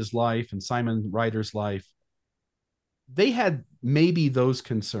Thomas Marsh's life and Simon Ryder's life, they had maybe those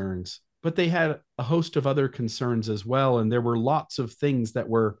concerns, but they had a host of other concerns as well. And there were lots of things that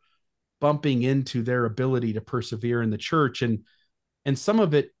were bumping into their ability to persevere in the church. And some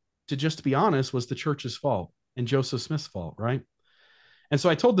of it, to just be honest, was the church's fault and Joseph Smith's fault, right? And so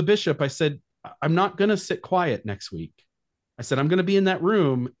I told the bishop, I said, I'm not going to sit quiet next week. I said, I'm going to be in that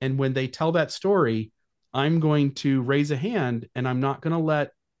room. And when they tell that story, I'm going to raise a hand, and I'm not going to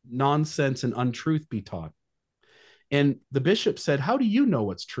let nonsense and untruth be taught. And the bishop said, how do you know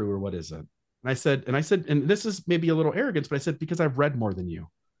what's true or what isn't? And I said, and this is maybe a little arrogance, but I said, because I've read more than you,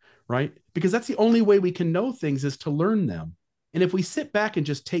 right? Because that's the only way we can know things, is to learn them. And if we sit back and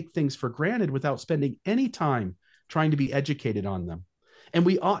just take things for granted without spending any time trying to be educated on them, and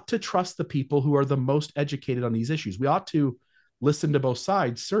we ought to trust the people who are the most educated on these issues. We ought to listen to both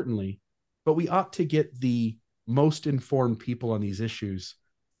sides, certainly, but we ought to get the most informed people on these issues,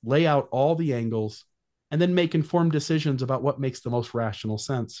 lay out all the angles, and then make informed decisions about what makes the most rational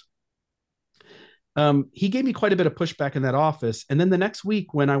sense. He gave me quite a bit of pushback in that office. And then the next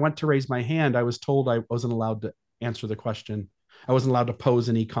week, when I went to raise my hand, I was told I wasn't allowed to answer the question. I wasn't allowed to pose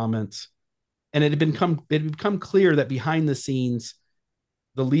any comments. And it had become clear that behind the scenes,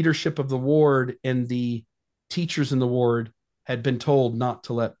 the leadership of the ward and the teachers in the ward had been told not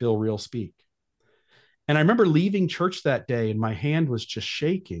to let Bill Reel speak. And I remember leaving church that day, and my hand was just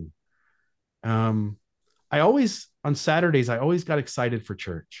shaking. On Saturdays, I always got excited for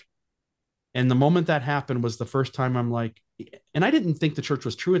church. And the moment that happened was the first time I'm like, and I didn't think the church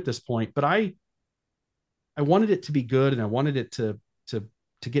was true at this point, but I wanted it to be good, and I wanted it to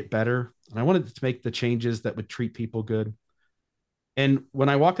get better. And I wanted to make the changes that would treat people good. And when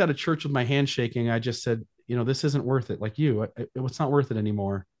I walked out of church with my hand shaking, I just said, this isn't worth it. Like it's not worth it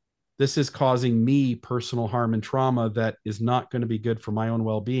anymore. This is causing me personal harm and trauma that is not going to be good for my own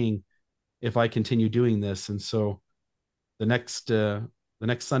well-being if I continue doing this. And so the next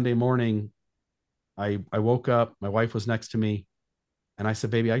Sunday morning, I woke up, my wife was next to me, and I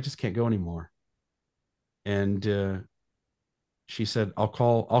said, baby, I just can't go anymore. And she said, I'll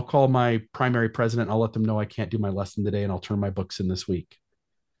call my primary president. I'll let them know I can't do my lesson today, and I'll turn my books in this week.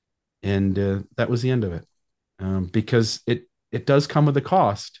 And that was the end of it. Because it does come with a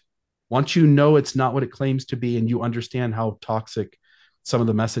cost. Once you know it's not what it claims to be, and you understand how toxic some of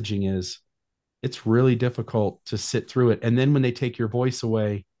the messaging is, it's really difficult to sit through it. And then when they take your voice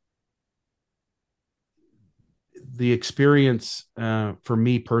away, the experience for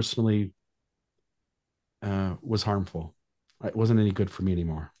me personally was harmful. It wasn't any good for me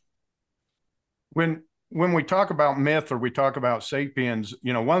anymore. When we talk about myth, or we talk about sapiens,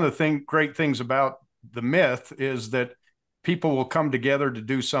 one of the great things about the myth is that people will come together to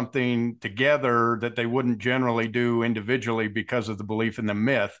do something together that they wouldn't generally do individually because of the belief in the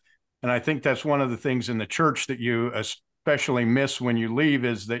myth. And I think that's one of the things in the church that you especially miss when you leave,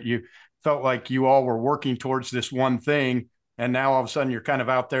 is that you felt like you all were working towards this one thing. And now all of a sudden you're kind of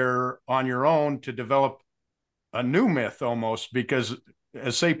out there on your own to develop a new myth almost, because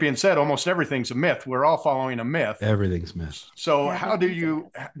as Sapien said, almost everything's a myth. We're all following a myth. Everything's myth. So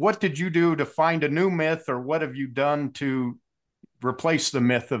what did you do to find a new myth, or what have you done to replace the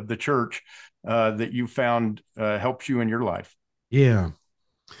myth of the church that you found helps you in your life? Yeah.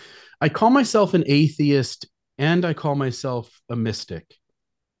 I call myself an atheist and I call myself a mystic.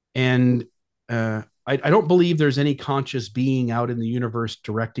 And I don't believe there's any conscious being out in the universe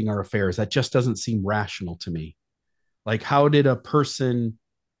directing our affairs. That just doesn't seem rational to me. Like, how did a person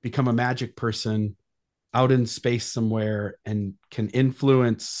become a magic person out in space somewhere and can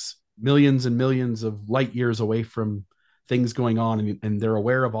influence millions and millions of light years away from things going on, and they're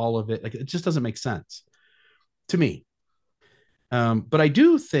aware of all of it? Like, it just doesn't make sense to me. But I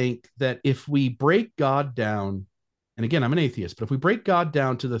do think that if we break God down, and again, I'm an atheist, but if we break God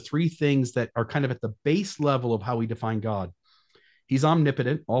down to the three things that are kind of at the base level of how we define God, he's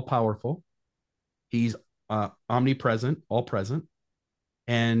omnipotent, all powerful. He's omnipresent, all present.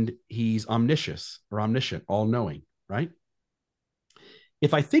 And he's omniscient, all knowing, right?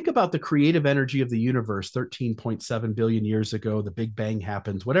 If I think about the creative energy of the universe 13.7 billion years ago, the Big Bang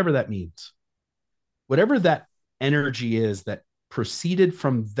happens, whatever that means, whatever that energy is that proceeded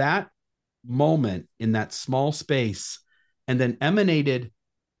from that moment in that small space and then emanated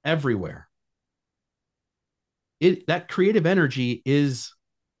everywhere. That creative energy is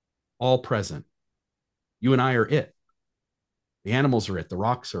all present. You and I are it. The animals are it. The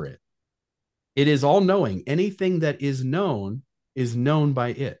rocks are it. It is all knowing. Anything that is known by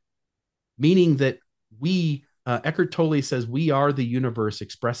it, meaning that we, Eckhart Tolle says, we are the universe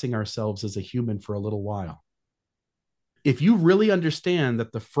expressing ourselves as a human for a little while. If you really understand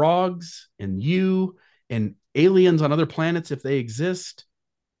that the frogs and you and aliens on other planets, if they exist,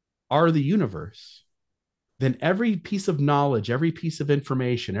 are the universe, then every piece of knowledge, every piece of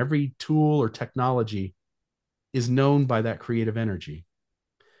information, every tool or technology is known by that creative energy.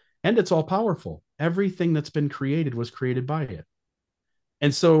 And it's all powerful. Everything that's been created was created by it.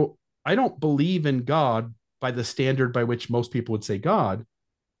 And so I don't believe in God by the standard by which most people would say God.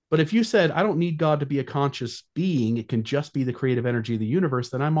 But if you said, I don't need God to be a conscious being, it can just be the creative energy of the universe,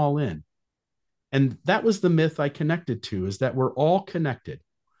 then I'm all in. And that was the myth I connected to, is that we're all connected.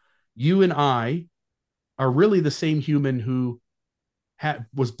 You and I are really the same human who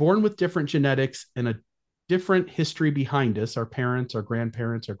was born with different genetics and a different history behind us, our parents, our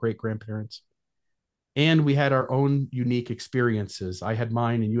grandparents, our great-grandparents. And we had our own unique experiences. I had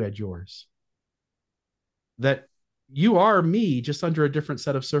mine and you had yours. That you are me, just under a different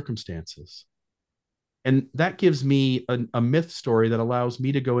set of circumstances. And that gives me a myth story that allows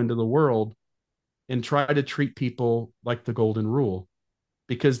me to go into the world and try to treat people like the golden rule.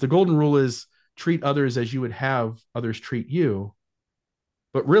 Because the golden rule is treat others as you would have others treat you.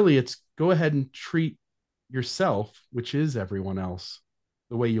 But really, it's go ahead and treat yourself, which is everyone else,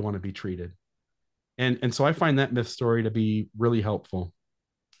 the way you want to be treated. And so I find that myth story to be really helpful.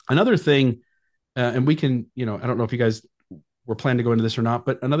 Another thing, and we can, I don't know if you guys were planning to go into this or not,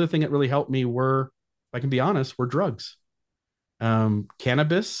 but another thing that really helped me were, if I can be honest, were drugs.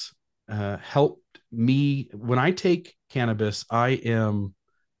 Cannabis helped me. When I take cannabis, I am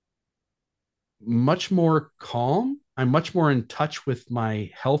much more calm. I'm much more in touch with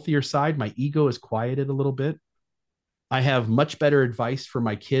my healthier side. My ego is quieted a little bit. I have much better advice for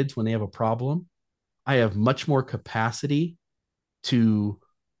my kids when they have a problem. I have much more capacity to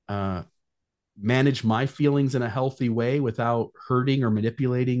manage my feelings in a healthy way without hurting or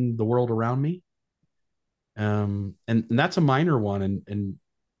manipulating the world around me. And that's a minor one. And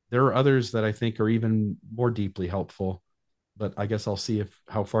there are others that I think are even more deeply helpful. But I guess I'll see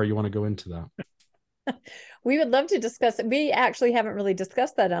how far you want to go into that. We would love to discuss it. We actually haven't really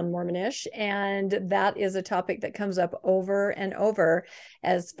discussed that on Mormonish, and that is a topic that comes up over and over,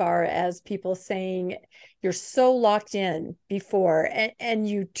 as far as people saying you're so locked in before, and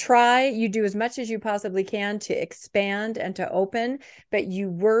you do as much as you possibly can to expand and to open, but you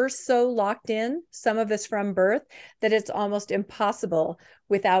were so locked in, some of us from birth, that it's almost impossible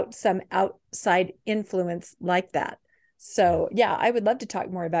without some outside influence like that. So yeah, I would love to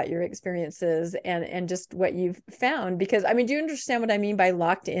talk more about your experiences and just what you've found, because I mean, do you understand what I mean by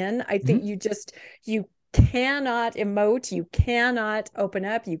locked in? I think you cannot emote, you cannot open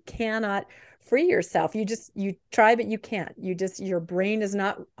up, you cannot free yourself. You try, but you can't. Your brain is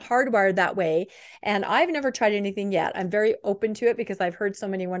not hardwired that way. And I've never tried anything yet. I'm very open to it because I've heard so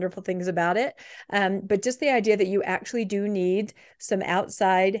many wonderful things about it. But just the idea that you actually do need some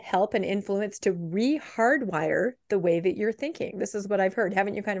outside help and influence to re-hardwire the way that you're thinking. This is what I've heard.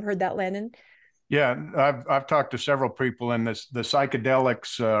 Haven't you kind of heard that, Landon? Yeah, I've talked to several people, and the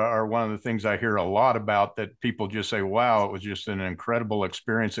psychedelics are one of the things I hear a lot about. That people just say, "Wow, it was just an incredible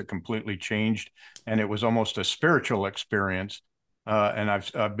experience that completely changed," and it was almost a spiritual experience. And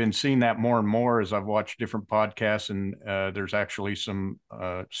I've been seeing that more and more as I've watched different podcasts, and there's actually some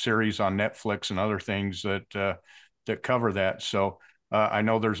series on Netflix and other things that cover that. So I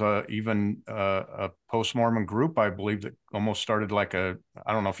know there's even a post-Mormon group, I believe, that almost started like I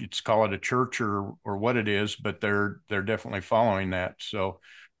don't know if you'd call it a church or what it is, but they're definitely following that. So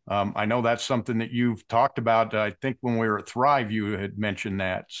I know that's something that you've talked about. I think when we were at Thrive, you had mentioned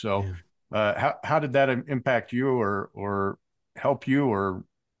that. So how did that impact you or help you, or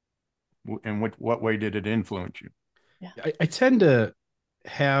in what way did it influence you? Yeah. I tend to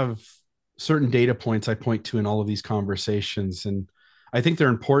have certain data points I point to in all of these conversations. And I think they're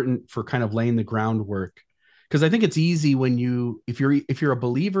important for kind of laying the groundwork. Because I think it's easy when if you're a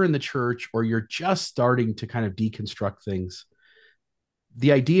believer in the church, or you're just starting to kind of deconstruct things,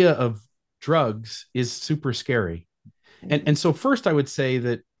 the idea of drugs is super scary. And so first I would say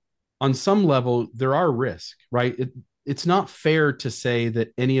that on some level, there are risks, right? It's not fair to say that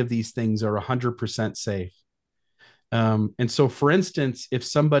any of these things are 100% safe. And so, for instance, if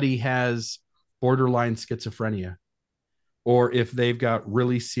somebody has borderline schizophrenia, or if they've got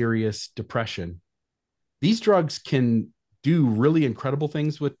really serious depression, these drugs can do really incredible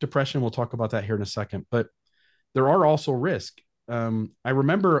things with depression. We'll talk about that here in a second, but there are also risks. I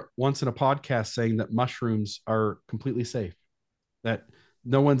remember once in a podcast saying that mushrooms are completely safe, that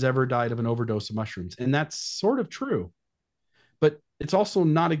no one's ever died of an overdose of mushrooms. And that's sort of true, but it's also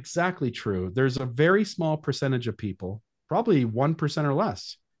not exactly true. There's a very small percentage of people, probably 1% or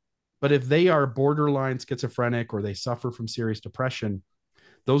less, but if they are borderline schizophrenic or they suffer from serious depression,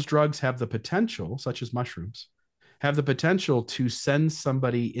 those drugs have the potential, such as mushrooms, have the potential to send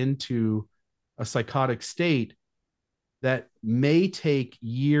somebody into a psychotic state that may take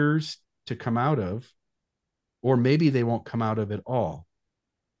years to come out of, or maybe they won't come out of it all.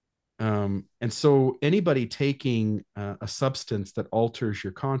 And so anybody taking a substance that alters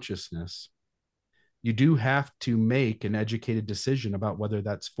your consciousness, you do have to make an educated decision about whether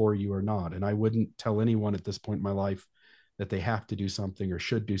that's for you or not. And I wouldn't tell anyone at this point in my life that they have to do something or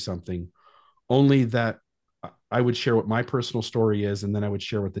should do something, only that I would share what my personal story is, and then I would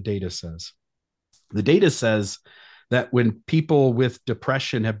share what the data says. The data says that when people with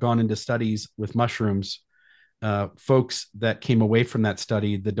depression have gone into studies with mushrooms, folks that came away from that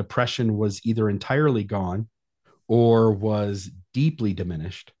study, the depression was either entirely gone or was deeply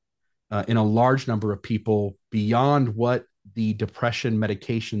diminished in a large number of people beyond what the depression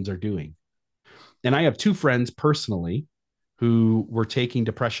medications are doing. And I have two friends personally who were taking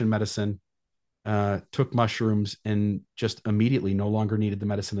depression medicine, took mushrooms, and just immediately no longer needed the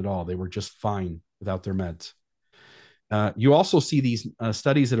medicine at all. They were just fine without their meds. You also see these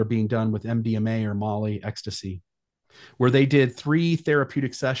studies that are being done with MDMA or Molly, ecstasy, where they did 3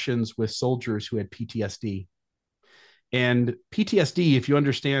 therapeutic sessions with soldiers who had PTSD. And PTSD, if you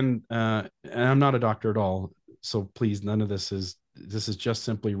understand, and I'm not a doctor at all, so please, none of this is just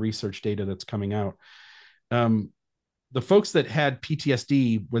simply research data that's coming out. The folks that had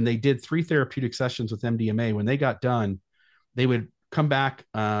PTSD, when they did 3 therapeutic sessions with MDMA, when they got done, they would come back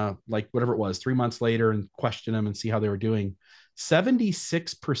like whatever it was 3 months later and question them and see how they were doing.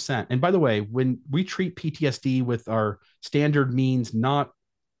 76%. And by the way, when we treat PTSD with our standard means, not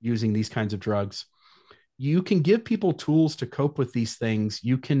using these kinds of drugs, you can give people tools to cope with these things.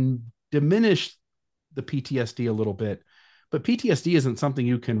 You can diminish the PTSD a little bit, but PTSD isn't something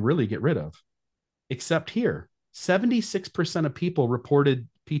you can really get rid of, except here. 76% of people reported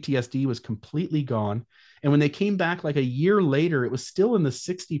PTSD was completely gone. And when they came back like a year later, it was still in the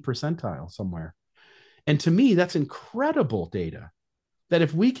 60 percentile somewhere. And to me, that's incredible data, that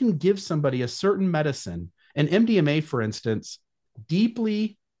if we can give somebody a certain medicine, and MDMA, for instance,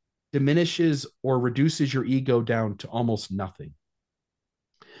 deeply diminishes or reduces your ego down to almost nothing.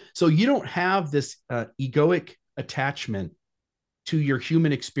 So you don't have this egoic attachment to your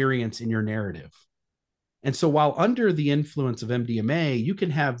human experience in your narrative. And so while under the influence of MDMA, you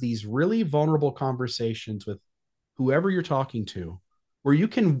can have these really vulnerable conversations with whoever you're talking to,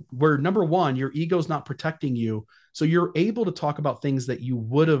 where number one, your ego's not protecting you. So you're able to talk about things that you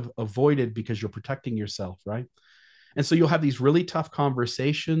would have avoided because you're protecting yourself, right? And so you'll have these really tough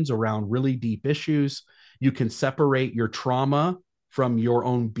conversations around really deep issues. You can separate your trauma from your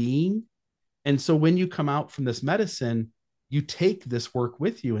own being. And so when you come out from this medicine, you take this work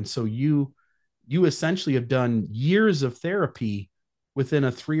with you. And so you essentially have done years of therapy within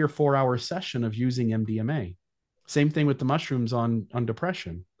a 3 or 4 hour session of using MDMA. Same thing with the mushrooms on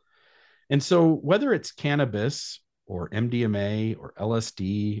depression. And so whether it's cannabis or MDMA or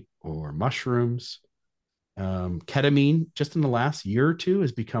LSD or mushrooms, ketamine, just in the last year or two,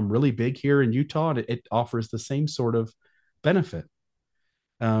 has become really big here in Utah, and it offers the same sort of benefit.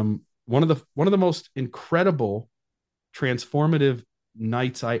 One of the most incredible, transformative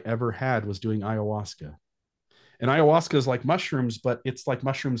nights I ever had was doing ayahuasca. And ayahuasca is like mushrooms, but it's like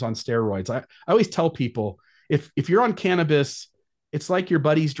mushrooms on steroids. I always tell people, if you're on cannabis, it's like your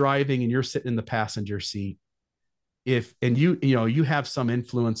buddy's driving and you're sitting in the passenger seat. If and you have some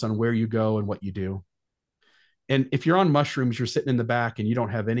influence on where you go and what you do. And if you're on mushrooms, you're sitting in the back and you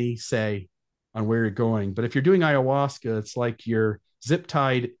don't have any say on where you're going. But if you're doing ayahuasca, it's like you're zip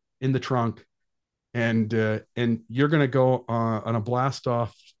tied in the trunk, and you're going to go on a blast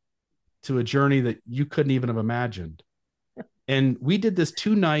off to a journey that you couldn't even have imagined. And we did this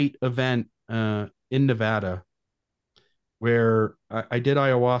 2-night event in Nevada where I did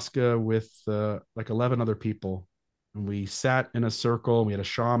ayahuasca with like 11 other people. And we sat in a circle, and we had a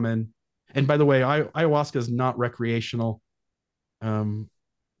shaman. And by the way, ayahuasca is not recreational.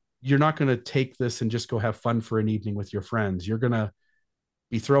 You're not going to take this and just go have fun for an evening with your friends. You're going to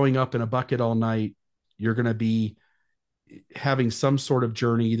be throwing up in a bucket all night. You're going to be having some sort of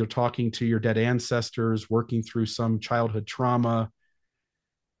journey, either talking to your dead ancestors, working through some childhood trauma.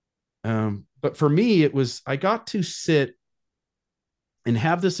 But for me, I got to sit and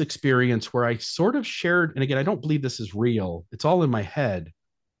have this experience where I sort of shared, and again, I don't believe this is real. It's all in my head,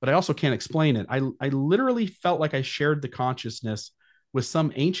 but I also can't explain it. I literally felt like I shared the consciousness with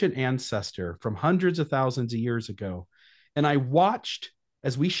some ancient ancestor from hundreds of thousands of years ago. And I watched,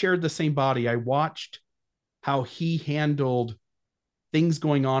 as we shared the same body, I watched how he handled things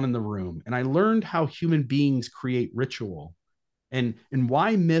going on in the room. And I learned how human beings create ritual and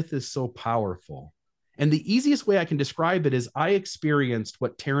why myth is so powerful. And the easiest way I can describe it is I experienced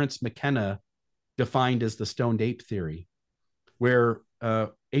what Terence McKenna defined as the stoned ape theory, where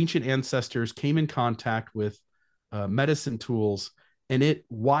ancient ancestors came in contact with medicine tools, and it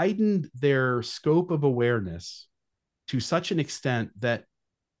widened their scope of awareness to such an extent that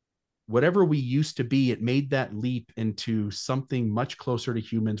whatever we used to be, it made that leap into something much closer to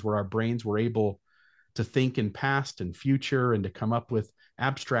humans, where our brains were able to think in past and future and to come up with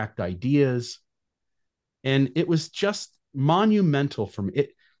abstract ideas. And it was just monumental for me.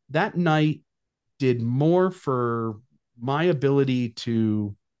 That night did more for my ability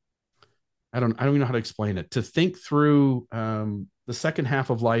to, I don't even know how to explain it, to think through the second half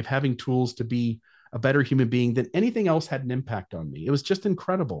of life, having tools to be a better human being, than anything else had an impact on me. It was just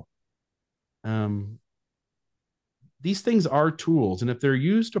incredible. These things are tools, and if they're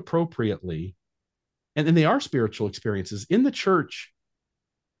used appropriately, and they are spiritual experiences. In the church,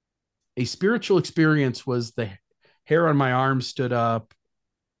 a spiritual experience was the hair on my arm stood up,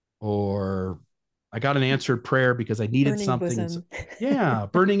 or I got an answered prayer because I needed burning something. bosom. Yeah,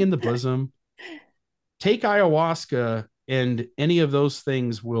 burning in the bosom. Take ayahuasca, and any of those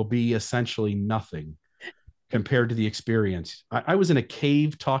things will be essentially nothing compared to the experience. I was in a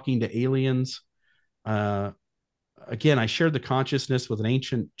cave talking to aliens. Again, I shared the consciousness with an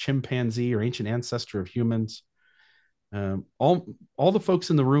ancient chimpanzee or ancient ancestor of humans. All the folks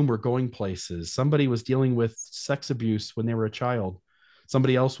in the room were going places. Somebody was dealing with sex abuse when they were a child.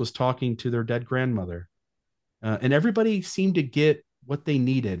 Somebody else was talking to their dead grandmother. And everybody seemed to get what they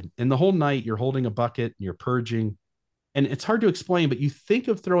needed. And the whole night you're holding a bucket and you're purging. And it's hard to explain, but you think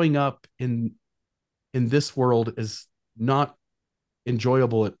of throwing up in this world as not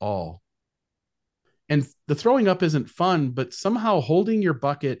enjoyable at all. And the throwing up isn't fun, but somehow holding your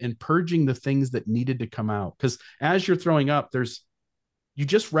bucket and purging the things that needed to come out. Because as you're throwing up, you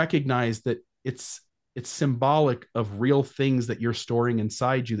just recognize that it's symbolic of real things that you're storing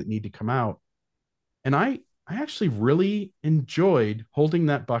inside you that need to come out. And I actually really enjoyed holding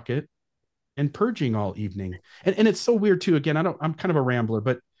that bucket and purging all evening. And it's so weird too. Again, I'm kind of a rambler,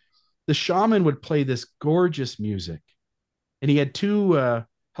 but the shaman would play this gorgeous music, and he had 2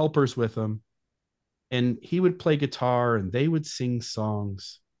 helpers with him. And he would play guitar and they would sing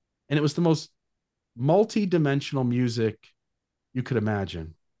songs. And it was the most multi-dimensional music you could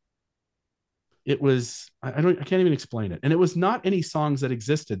imagine. It was, I can't even explain it. And it was not any songs that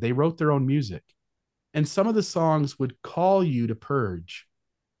existed. They wrote their own music. And some of the songs would call you to purge.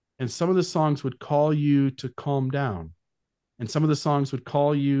 And some of the songs would call you to calm down. And some of the songs would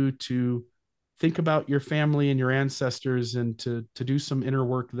call you to think about your family and your ancestors and to do some inner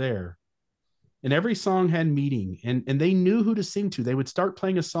work there. And every song had meaning, and they knew who to sing to. They would start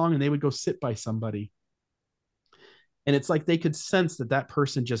playing a song and they would go sit by somebody. And it's like they could sense that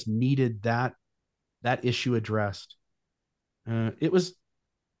person just needed that issue addressed. It was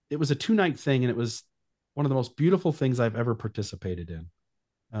it was a 2-night thing, and it was one of the most beautiful things I've ever participated in.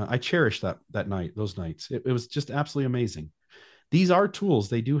 I cherish that night, those nights. It was just absolutely amazing. These are tools.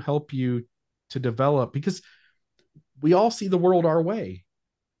 They do help you to develop, because we all see the world our way.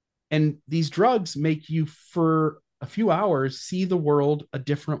 And these drugs make you, for a few hours, see the world a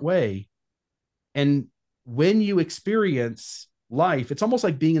different way. And when you experience life, it's almost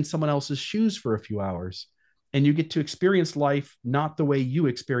like being in someone else's shoes for a few hours. And you get to experience life not the way you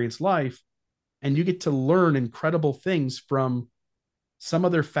experience life. And you get to learn incredible things from some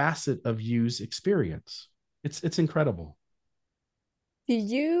other facet of you's experience. It's incredible. Do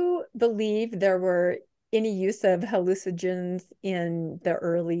you believe there were any use of hallucinogens in the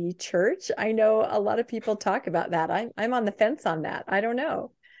early church? I know a lot of people talk about that. I'm on the fence on that. I don't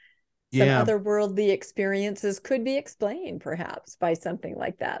know. Some Yeah. otherworldly experiences could be explained perhaps by something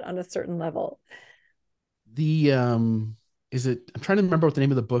like that on a certain level. The is it, I'm trying to remember what the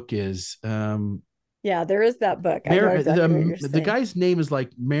name of the book is. Yeah, there is that book. I know exactly what you're saying. The guy's name is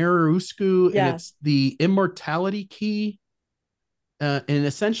like Marusku, and Yeah. it's the immortality key. And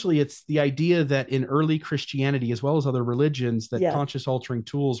essentially, it's the idea that in early Christianity, as well as other religions, that Yes. conscious altering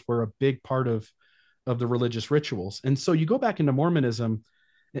tools were a big part of the religious rituals. And so you go back into Mormonism,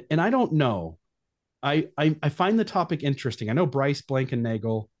 and I don't know. I find the topic interesting. I know Bryce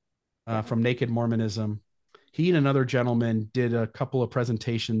Blankenagel from Naked Mormonism. He and another gentleman did a couple of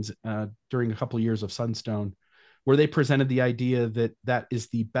presentations during a couple of years of Sunstone, where they presented the idea that that is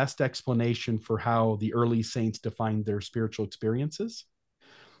the best explanation for how the early saints defined their spiritual experiences.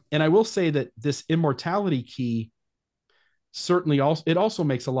 And I will say that this immortality key certainly also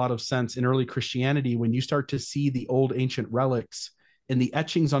makes a lot of sense in early Christianity, when you start to see the old ancient relics, and the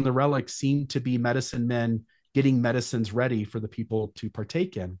etchings on the relics seem to be medicine men getting medicines ready for the people to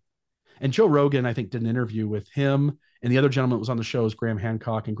partake in. And Joe Rogan, I think, did an interview with him, and the other gentleman that was on the show is Graham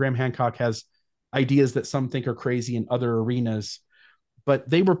Hancock. And Graham Hancock has ideas that some think are crazy in other arenas, but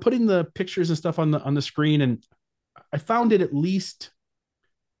they were putting the pictures and stuff on the screen, and I found it at least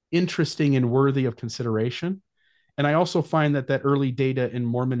interesting and worthy of consideration. And I also find that early data in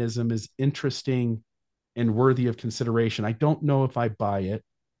Mormonism is interesting and worthy of consideration. I don't know if I buy it,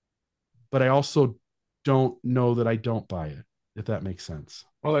 but I also don't know that I don't buy it, if that makes sense.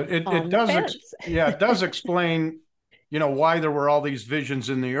 Well, it does. Yeah, it does explain, why there were all these visions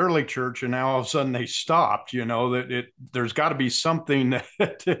in the early church, and now all of a sudden they stopped. That there's got to be something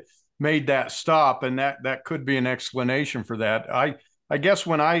that made that stop, and that could be an explanation for that. I guess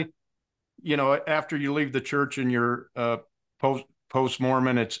when after you leave the church and you're post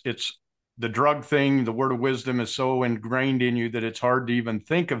Mormon, it's the drug thing. The word of wisdom is so ingrained in you that it's hard to even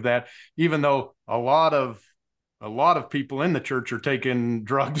think of that, even though a lot of people in the church are taking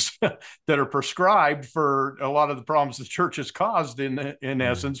drugs that are prescribed for a lot of the problems the church has caused in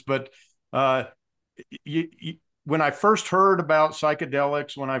essence. But when I first heard about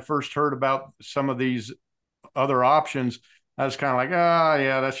psychedelics, when I first heard about some of these other options, I was kind of like,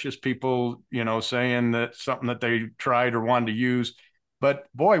 yeah, that's just people, saying that something that they tried or wanted to use. But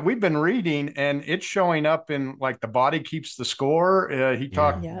boy, we've been reading, and it's showing up in like The Body Keeps the Score. He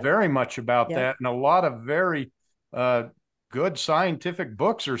talked very much about that, and a lot of very good scientific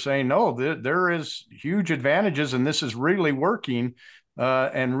books are saying, no, there is huge advantages, and this is really working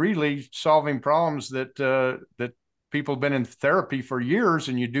and really solving problems that people have been in therapy for years,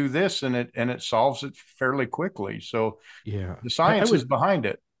 and you do this and it solves it fairly quickly. So yeah, the science is behind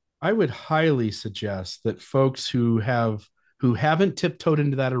it. I would highly suggest that folks who haven't tiptoed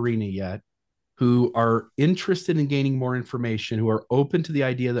into that arena yet, who are interested in gaining more information, who are open to the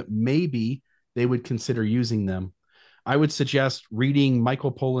idea that maybe they would consider using them, I would suggest reading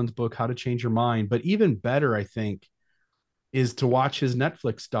Michael Pollan's book, How to Change Your Mind. But even better, I think, is to watch his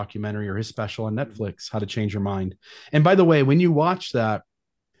Netflix documentary, or his special on Netflix, How to Change Your Mind. And by the way, when you watch that,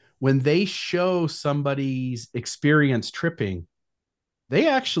 when they show somebody's experience tripping, they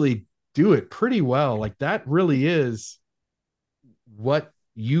actually do it pretty well. Like, that really is what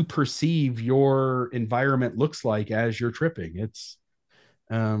you perceive your environment looks like as you're tripping. It's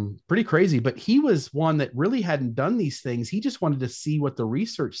pretty crazy. But he was one that really hadn't done these things. He just wanted to see what the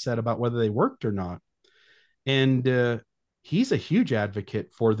research said about whether they worked or not. And he's a huge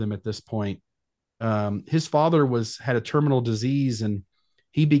advocate for them at this point. His father had a terminal disease, and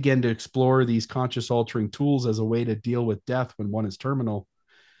he began to explore these conscious altering tools as a way to deal with death when one is terminal.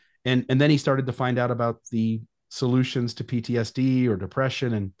 And then he started to find out about the solutions to PTSD or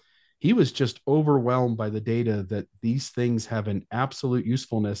depression. And he was just overwhelmed by the data that these things have an absolute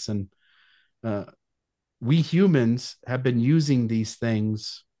usefulness. And we humans have been using these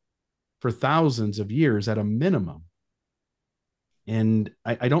things for thousands of years at a minimum. And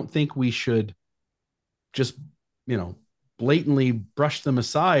I don't think we should just, blatantly brush them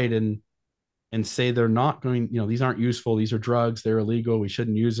aside and say they're not going, these aren't useful, these are drugs, they're illegal, we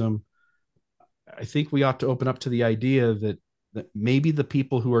shouldn't use them. I think we ought to open up to the idea that maybe the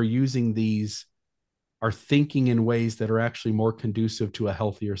people who are using these are thinking in ways that are actually more conducive to a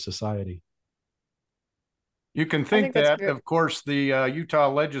healthier society. You can think that, of course, the Utah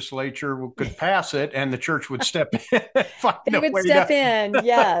legislature could pass it and the church would step in. They would step in,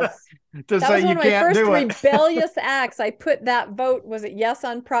 yes. To say you can't do it. That was one of my first rebellious acts. I put that vote, was it yes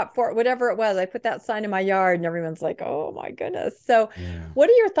on Prop 4, whatever it was. I put that sign in my yard and everyone's like, oh my goodness. So what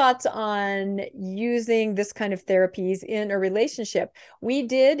are your thoughts on using this kind of therapies in a relationship? We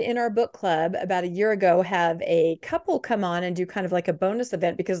did in our book club about a year ago have a couple come on and do kind of like a bonus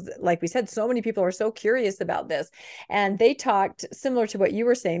event because, like we said, so many people are so curious about this. And they talked similar to what you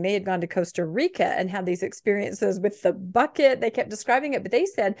were saying. They had gone to Costa Rica and had these experiences with the bucket. They kept describing it, but they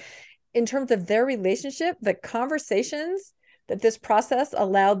said, in terms of their relationship, the conversations that this process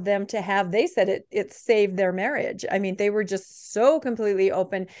allowed them to have, they said it saved their marriage. I mean, they were just so completely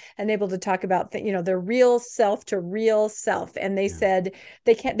open and able to talk about their real self to real self. And they said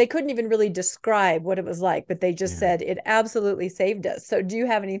they couldn't even really describe what it was like, but they just said it absolutely saved us. So do you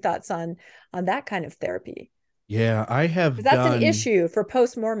have any thoughts on that kind of therapy? Yeah, I have. That's an issue for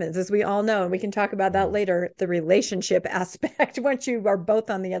post-Mormons, as we all know, and we can talk about that later, the relationship aspect once you are both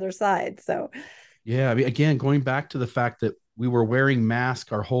on the other side. So, yeah, I mean, again, going back to the fact that we were wearing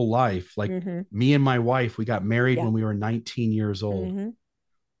masks our whole life, like me and my wife, we got married when we were 19 years old.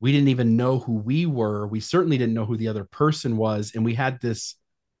 We didn't even know who we were. We certainly didn't know who the other person was. And we had this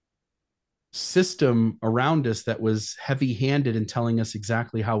system around us that was heavy-handed in telling us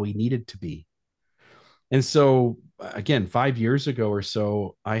exactly how we needed to be. And so, again, 5 years ago or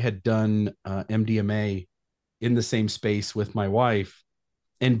so, I had done MDMA in the same space with my wife,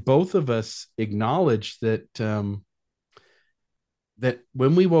 and both of us acknowledged that that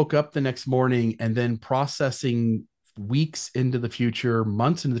when we woke up the next morning and then processing weeks into the future,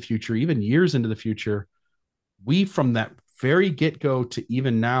 months into the future, even years into the future, we from that very get-go to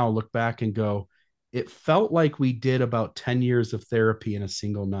even now look back and go, it felt like we did about 10 years of therapy in a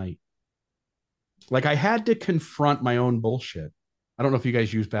single night. Like I had to confront my own bullshit. I don't know if you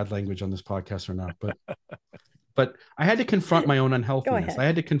guys use bad language on this podcast or not, but I had to confront my own unhealthiness. I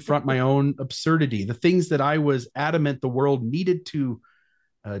had to confront my own absurdity, the things that I was adamant the world needed to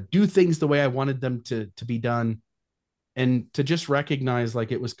do things the way I wanted them to be done. And to just recognize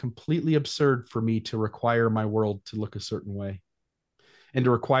like it was completely absurd for me to require my world to look a certain way and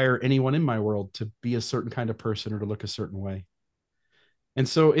to require anyone in my world to be a certain kind of person or to look a certain way. And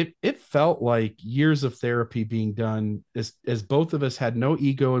so it felt like years of therapy being done as both of us had no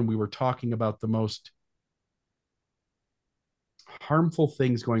ego and we were talking about the most harmful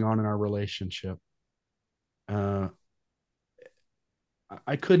things going on in our relationship.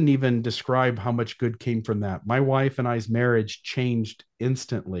 I couldn't even describe how much good came from that. My wife and I's marriage changed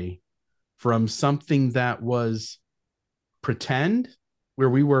instantly from something that was pretend, where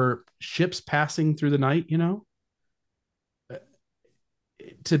we were ships passing through the night,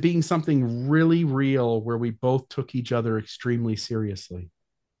 to being something really real where we both took each other extremely seriously.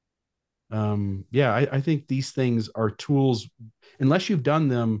 I think these things are tools. Unless you've done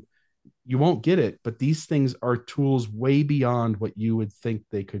them, you won't get it, but these things are tools way beyond what you would think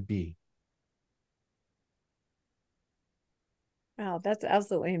they could be. Wow, that's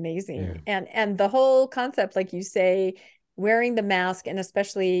absolutely amazing. Yeah. And the whole concept, like you say, wearing the mask, and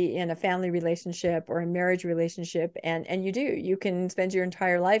especially in a family relationship or a marriage relationship, and you can spend your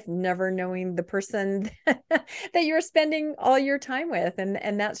entire life never knowing the person that you're spending all your time with,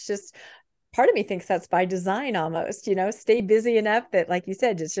 and that's just part of me thinks that's by design almost, stay busy enough that, like you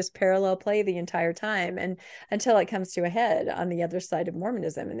said, it's just parallel play the entire time and until it comes to a head on the other side of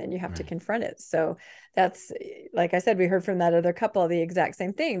Mormonism, and then you have to confront it. So that's, like I said, we heard from that other couple the exact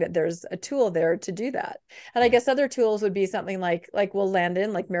same thing, that there's a tool there to do that. And I guess other tools would be something like we'll land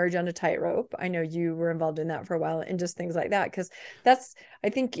in like Marriage on a Tightrope. I know you were involved in that for a while, and just things like that, because that's, I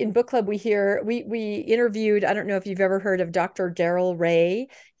think in book club we interviewed, I don't know if you've ever heard of Dr. Daryl Ray.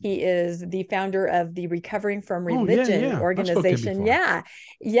 He is the founder of the Recovering from Religion organization. Yeah.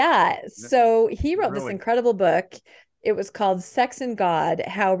 So he wrote this incredible book. It was called Sex and God,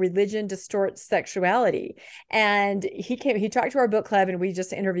 How Religion Distorts Sexuality. And he talked to our book club, and we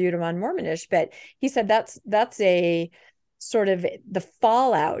just interviewed him on Mormonish, but he said that's a sort of the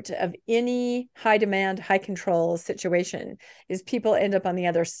fallout of any high demand, high control situation is people end up on the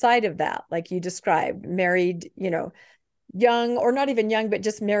other side of that. Like you described, married, young, or not even young, but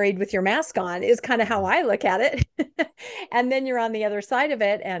just married with your mask on, is kind of how I look at it. And then you're on the other side of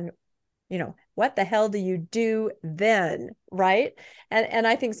it, and what the hell do you do then, right? And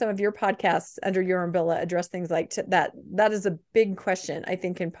I think some of your podcasts under your umbrella address things like that. That is a big question, I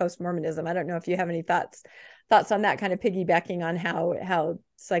think, in post-Mormonism. I don't know if you have any thoughts on that, kind of piggybacking on how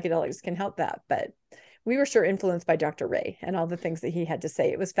psychedelics can help that. But we were sure influenced by Dr. Ray and all the things that he had to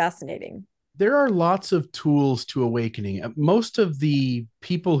say. It was fascinating. There are lots of tools to awakening. Most of the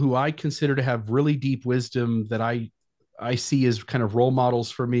people who I consider to have really deep wisdom that I see as kind of role models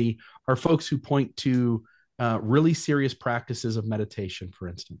for me are folks who point to really serious practices of meditation, for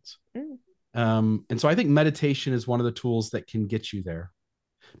instance. And so I think meditation is one of the tools that can get you there.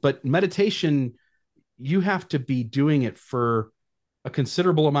 But meditation, you have to be doing it for a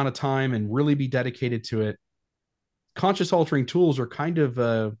considerable amount of time and really be dedicated to it. Conscious altering tools are kind of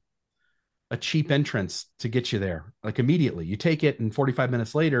a cheap entrance to get you there. Like immediately you take it and 45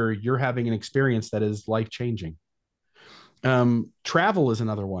 minutes later, you're having an experience that is life-changing. Travel is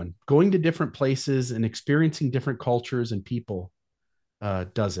another one. Going to different places and experiencing different cultures and people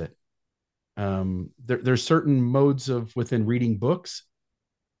does it. There's certain modes within reading books,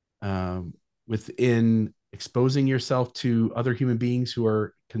 within exposing yourself to other human beings who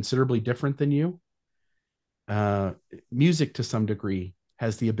are considerably different than you. Music to some degree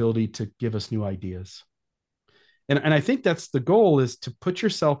has the ability to give us new ideas. And I think that's the goal, is to put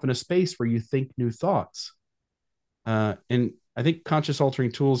yourself in a space where you think new thoughts. And I think conscious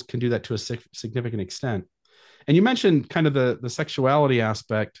altering tools can do that to a significant extent. And you mentioned kind of the sexuality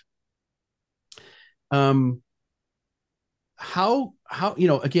aspect. How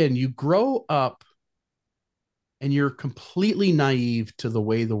again, you grow up and you're completely naive to the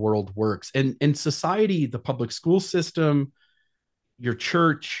way the world works. And society, the public school system, your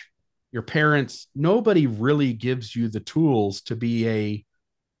church, your parents, nobody really gives you the tools to be a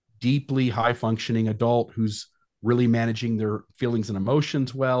deeply high functioning adult who's really managing their feelings and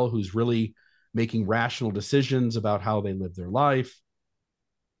emotions well, who's really making rational decisions about how they live their life.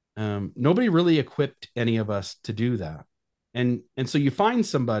 Nobody really equipped any of us to do that. And so you find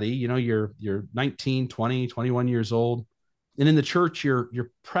somebody, you're 19, 20, 21 years old. And in the church,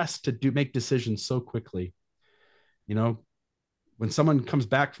 you're pressed to make decisions so quickly. When someone comes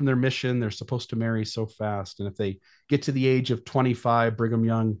back from their mission, they're supposed to marry so fast. And if they get to the age of 25, Brigham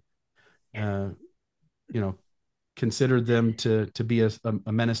Young, considered them to be a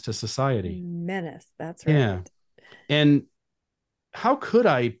menace to society. Menace, that's right. Yeah. And how could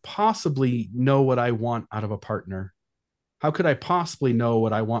I possibly know what I want out of a partner? How could I possibly know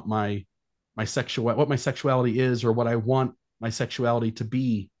what I want what my sexuality is, or what I want my sexuality to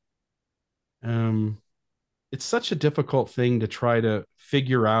be? It's such a difficult thing to try to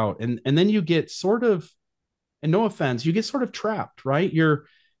figure out. And then you get sort of, and no offense, you get sort of trapped, right?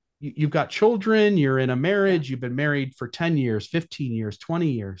 You've got children, you're in a marriage, you've been married for 10 years, 15 years, 20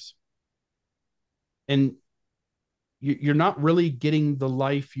 years. And you're not really getting the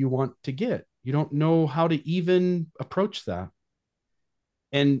life you want to get. You don't know how to even approach that.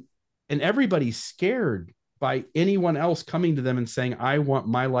 And everybody's scared by anyone else coming to them and saying, I want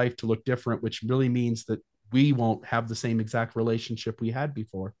my life to look different, which really means that we won't have the same exact relationship we had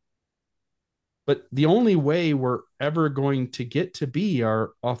before. But the only way we're ever going to get to be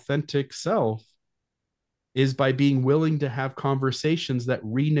our authentic self is by being willing to have conversations that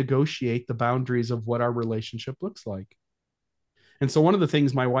renegotiate the boundaries of what our relationship looks like. And so one of the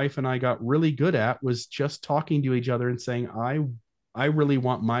things my wife and I got really good at was just talking to each other and saying, I really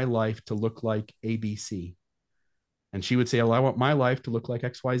want my life to look like ABC. And she would say, well, I want my life to look like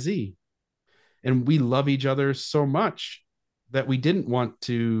XYZ. And we love each other so much that we didn't want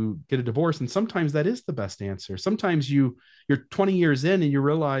to get a divorce. And sometimes that is the best answer. Sometimes you're 20 years in and you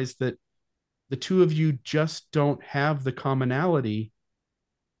realize that the two of you just don't have the commonality,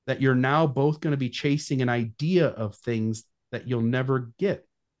 that you're now both going to be chasing an idea of things that you'll never get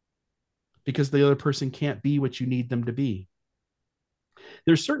because the other person can't be what you need them to be.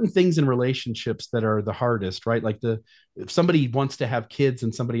 There's certain things in relationships that are the hardest, right? Like if somebody wants to have kids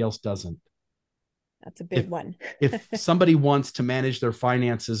and somebody else doesn't. That's a big one. If somebody wants to manage their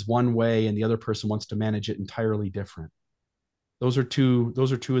finances one way and the other person wants to manage it entirely different. Those are two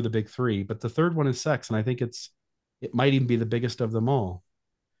of the big three. But the third one is sex. And I think it might even be the biggest of them all.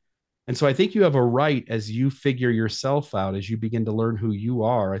 And so I think you have a right, as you figure yourself out, as you begin to learn who you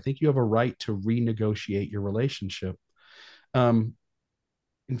are, I think you have a right to renegotiate your relationship. In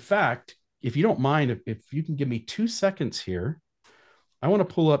fact, if you don't mind, if you can give me 2 seconds here, I want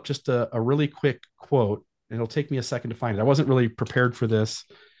to pull up just a really quick quote. And it'll take me a second to find it. I wasn't really prepared for this.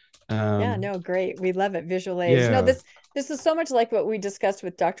 Yeah, no, great. We love it. Visual aids. No, Yeah. this is so much like what we discussed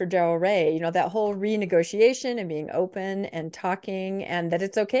with Dr. Darrell Ray, that whole renegotiation and being open and talking, and that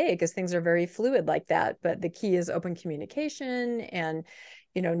it's okay because things are very fluid like that. But the key is open communication, and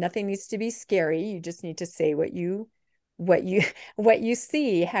nothing needs to be scary. You just need to say what you what you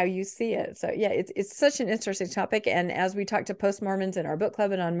see, how you see it. So yeah, it's such an interesting topic. And as we talk to post-Mormons in our book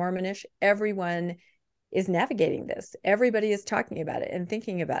club and on Mormonish, everyone is navigating this. Everybody is talking about it and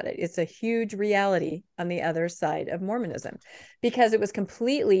thinking about it. It's a huge reality on the other side of Mormonism because it was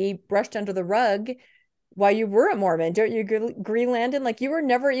completely brushed under the rug while you were a Mormon. Don't you agree, Landon? Like, you were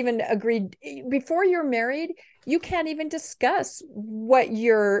never even agreed before you're married. You can't even discuss what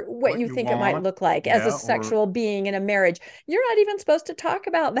you think it might look like as a sexual being in a marriage. You're not even supposed to talk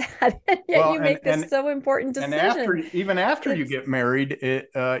about that. And yet you make this so important decision. Even after you get married,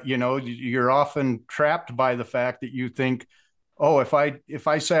 you're often trapped by the fact that you think, oh, if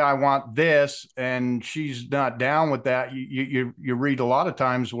I say I want this and she's not down with that, you read a lot of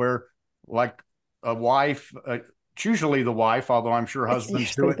times where, like, a wife, it's usually the wife, although I'm sure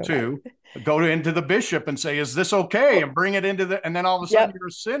husbands do it too, go into the bishop and say, is this okay? And bring it into and then all of a sudden you're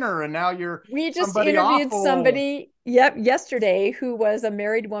a sinner and now we just interviewed somebody yesterday who was a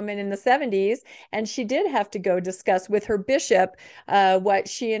married woman in the 70s, and she did have to go discuss with her bishop what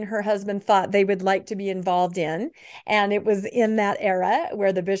she and her husband thought they would like to be involved in. And it was in that era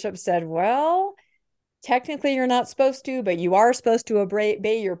where the bishop said, well, technically you're not supposed to, but you are supposed to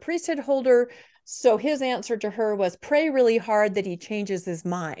obey your priesthood holder. So his answer to her was, pray really hard that he changes his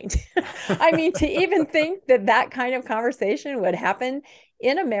mind. I mean, to even think that kind of conversation would happen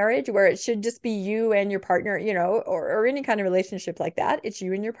in a marriage where it should just be you and your partner, or any kind of relationship like that. It's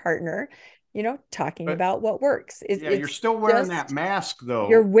you and your partner, talking about what works. You're still wearing that mask, though.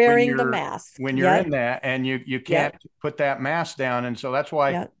 You're wearing the mask. When you're in that, and you can't put that mask down. And so that's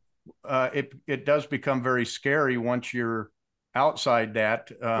why it does become very scary once you're outside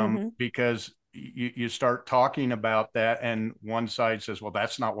that, because you start talking about that and one side says, well,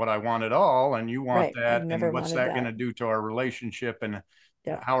 that's not what I want at all, and you want that, and what's that going to do to our relationship, and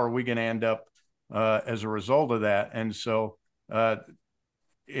how are we going to end up as a result of that? And so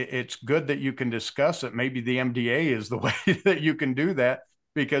it's good that you can discuss it. Maybe the MDA is the way that you can do that,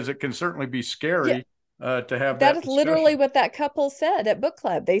 because it can certainly be scary to have that is literally what that couple said at book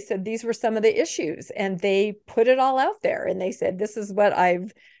club. They said these were some of the issues, and they put it all out there, and they said, this is what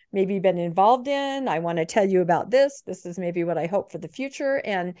I've maybe been involved in. I want to tell you about this. This is maybe what I hope for the future.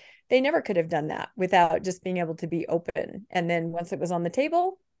 And they never could have done that without just being able to be open. And then once it was on the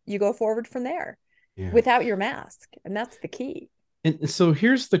table, you go forward from there without your mask. And that's the key. And so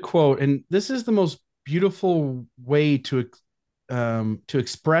here's the quote. And this is the most beautiful way to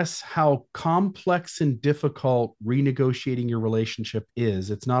express how complex and difficult renegotiating your relationship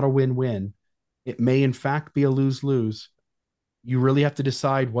is. It's not a win-win. It may in fact be a lose-lose. You really have to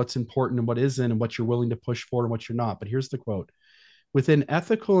decide what's important and what isn't, and what you're willing to push for and what you're not. But here's the quote. Within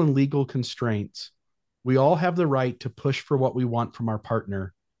ethical and legal constraints, we all have the right to push for what we want from our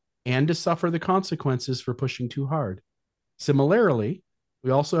partner and to suffer the consequences for pushing too hard. Similarly,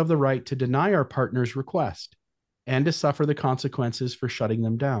 we also have the right to deny our partner's request and to suffer the consequences for shutting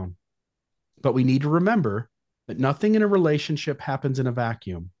them down. But we need to remember that nothing in a relationship happens in a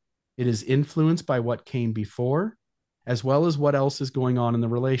vacuum. It is influenced by what came before, as well as what else is going on in the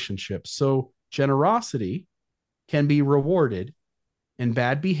relationship. So generosity can be rewarded, and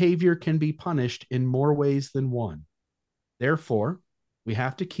bad behavior can be punished in more ways than one. Therefore, we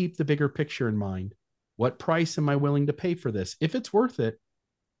have to keep the bigger picture in mind. What price am I willing to pay for this? If it's worth it,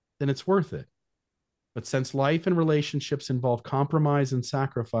 then it's worth it. But since life and relationships involve compromise and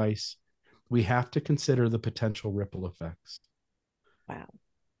sacrifice, we have to consider the potential ripple effects. Wow.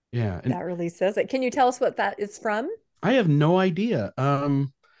 Yeah. That really says it. Can you tell us what that is from? I have no idea.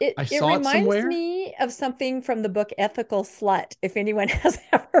 It reminds me of something from the book Ethical Slut, if anyone has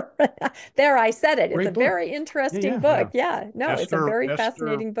ever read that. There, I said it. It's a very interesting book. Yeah. No, it's a very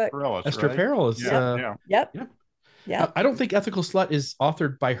fascinating book. Esther Perel is. Yep. I don't think Ethical Slut is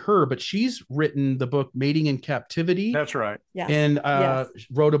authored by her, but she's written the book Mating in Captivity. That's right. Yeah. And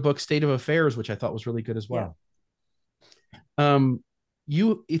wrote a book, State of Affairs, which I thought was really good as well.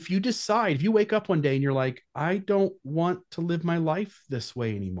 If you wake up one day and you're like, I don't want to live my life this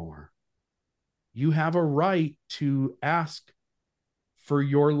way anymore, you have a right to ask for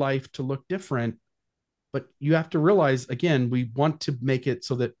your life to look different. But you have to realize, again, we want to make it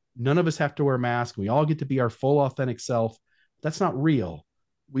so that none of us have to wear masks. We all get to be our full, authentic self. That's not real.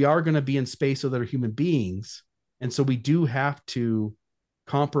 We are going to be in space with other human beings. And so we do have to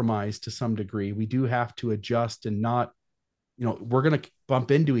compromise to some degree. We do have to adjust and not we're going to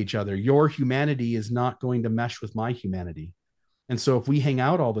bump into each other. Your humanity is not going to mesh with my humanity. And so if we hang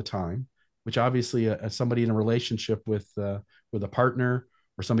out all the time, which obviously somebody in a relationship with a partner,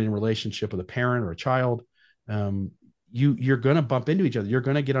 or somebody in a relationship with a parent or a child, you're going to bump into each other. You're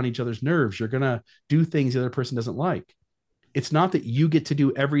going to get on each other's nerves. You're going to do things the other person doesn't like. It's not that you get to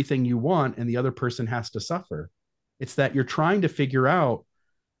do everything you want and the other person has to suffer. It's that you're trying to figure out,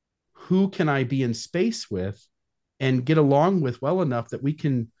 who can I be in space with and get along with well enough that we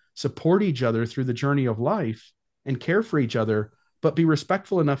can support each other through the journey of life and care for each other, but be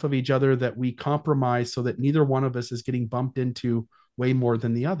respectful enough of each other that we compromise so that neither one of us is getting bumped into way more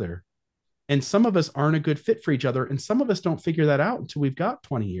than the other. And some of us aren't a good fit for each other. And some of us don't figure that out until we've got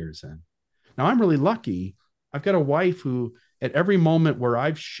 20 years in. Now, I'm really lucky. I've got a wife who, at every moment where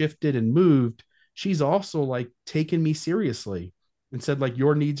I've shifted and moved, she's also like taken me seriously and said, like,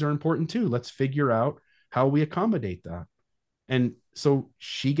 your needs are important too. Let's figure out how we accommodate that. And so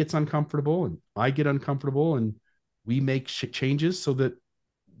she gets uncomfortable and I get uncomfortable, and we make changes so that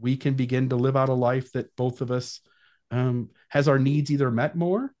we can begin to live out a life that both of us has our needs either met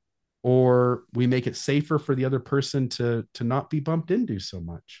more, or we make it safer for the other person to not be bumped into so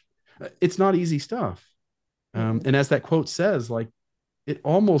much. It's not easy stuff. And as that quote says, like, it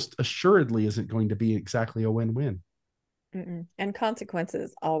almost assuredly isn't going to be exactly a win-win. And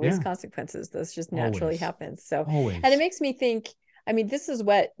consequences, always consequences. This just naturally happens. So, and it makes me think, I mean, this is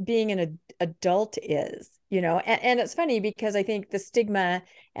what being an adult is, and it's funny because I think the stigma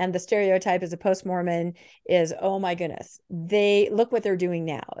and the stereotype as a post-Mormon is, oh my goodness, they look what they're doing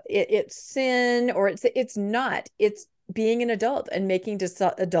now. It's sin, or it's not. It's being an adult and making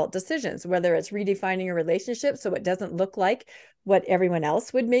adult decisions, whether it's redefining a relationship so it doesn't look like what everyone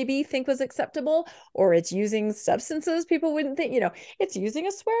else would maybe think was acceptable, or it's using substances people wouldn't think, it's using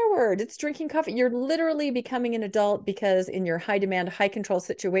a swear word, it's drinking coffee. You're literally becoming an adult because in your high demand, high control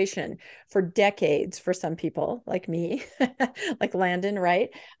situation for decades, for some people like me, like Landon,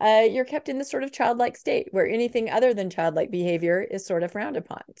 right? You're kept in this sort of childlike state where anything other than childlike behavior is sort of frowned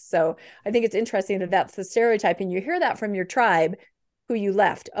upon. So I think it's interesting that that's the stereotype, and you hear that from your tribe who you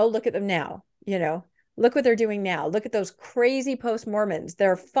left. Oh, look at them now, look what they're doing now. Look at those crazy post-Mormons.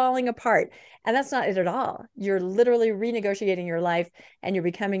 They're falling apart. And that's not it at all. You're literally renegotiating your life and you're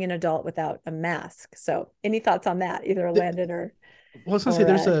becoming an adult without a mask. So any thoughts on that, either Landon or... Well, I was going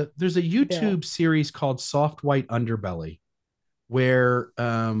to say, there's a YouTube Bill series called Soft White Underbelly, where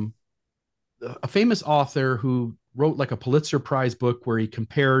a famous author who wrote like a Pulitzer Prize book where he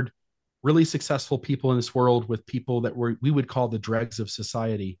compared really successful people in this world with people that we would call the dregs of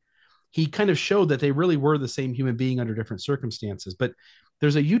society. He kind of showed that they really were the same human being under different circumstances. But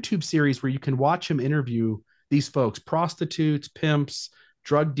there's a YouTube series where you can watch him interview these folks: prostitutes, pimps,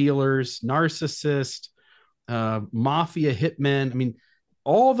 drug dealers, narcissists, mafia hitmen. I mean,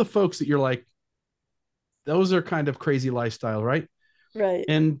 all the folks that you're like, those are kind of crazy lifestyle, right? Right.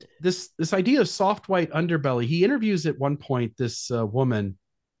 And this idea of soft white underbelly, he interviews at one point this woman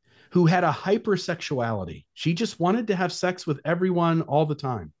who had a hypersexuality. She just wanted to have sex with everyone all the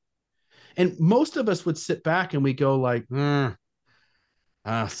time. And most of us would sit back and we go like,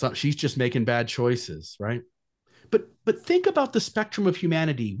 so she's just making bad choices, right? But think about the spectrum of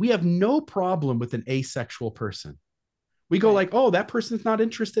humanity. We have no problem with an asexual person. We go like, oh, that person's not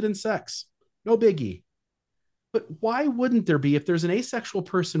interested in sex. No biggie. But why wouldn't there be, if there's an asexual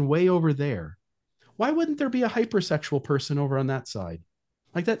person way over there, why wouldn't there be a hypersexual person over on that side?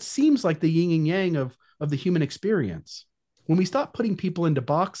 Like, that seems like the yin and yang of the human experience. When we stop putting people into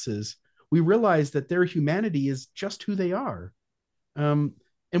boxes, we realize that their humanity is just who they are. And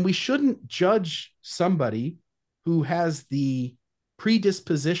we shouldn't judge somebody who has the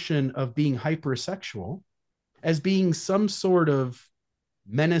predisposition of being hypersexual as being some sort of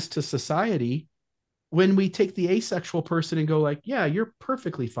menace to society, when we take the asexual person and go like, yeah, you're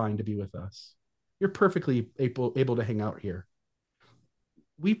perfectly fine to be with us. You're perfectly able to hang out here.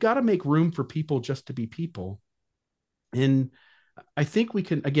 We've got to make room for people just to be people. And I think we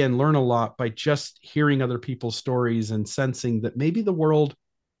can, again, learn a lot by just hearing other people's stories and sensing that maybe the world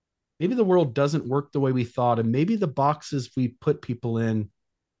doesn't work the way we thought. And maybe the boxes we put people in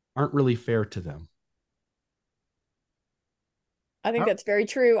aren't really fair to them. I think that's very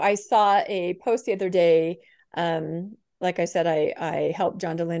true. I saw a post the other day. Like I said, I helped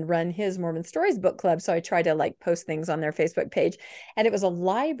John DeLynn run his Mormon Stories book club. So I try to like post things on their Facebook page. And it was a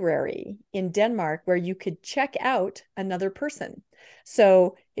library in Denmark where you could check out another person.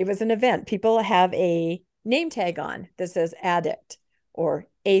 So it was an event. People have a name tag on that says addict or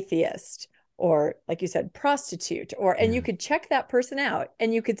atheist or like you said, prostitute, or, and you could check that person out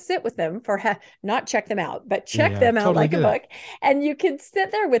and you could sit with them for, not check them out, but check them out totally like a book. And you could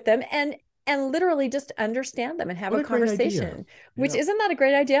sit there with them and literally just understand them and have a conversation, which isn't that a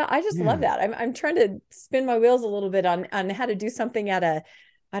great idea? I just love that. I'm trying to spin my wheels a little bit on how to do something at a,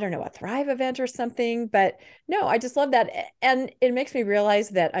 I don't know, a Thrive event or something, but no, I just love that. And it makes me realize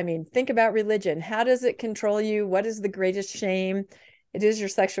that, I mean, think about religion. How does it control you? What is the greatest shame? It is your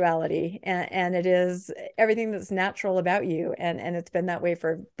sexuality, and it is everything that's natural about you. And it's been that way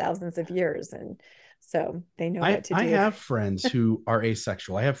for thousands of years. And so they know what to do. I have friends who are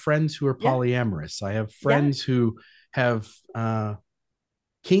asexual. I have friends who are polyamorous. I have friends who have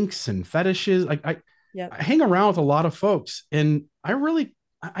kinks and fetishes. I hang around with a lot of folks, and I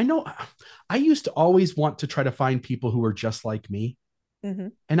know I used to always want to try to find people who are just like me. Mm-hmm.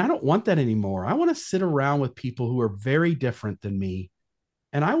 And I don't want that anymore. I want to sit around with people who are very different than me.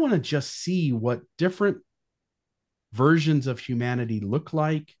 And I want to just see what different versions of humanity look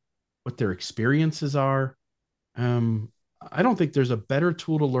like, what their experiences are. I don't think there's a better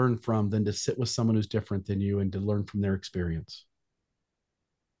tool to learn from than to sit with someone who's different than you and to learn from their experience.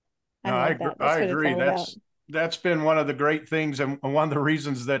 No, I agree. That's been one of the great things. And one of the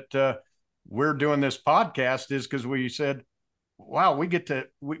reasons that we're doing this podcast is because we said, wow,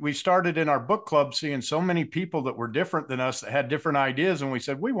 we started in our book club seeing so many people that were different than us that had different ideas. And we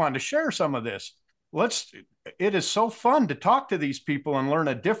said, we wanted to share some of this. It is so fun to talk to these people and learn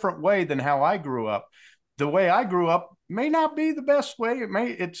a different way than how I grew up. The way I grew up may not be the best way.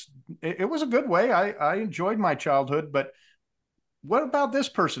 It was a good way. I enjoyed my childhood, but what about this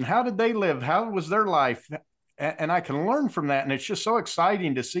person? How did they live? How was their life? And I can learn from that. And it's just so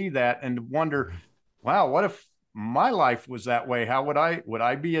exciting to see that and wonder, wow, what if my life was that way? How would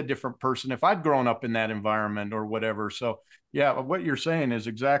I be a different person if I'd grown up in that environment or whatever? So yeah, what you're saying is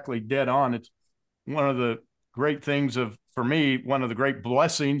exactly dead on. It's one of the great things for me, one of the great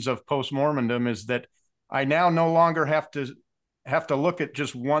blessings of post-Mormondom is that I now no longer have to look at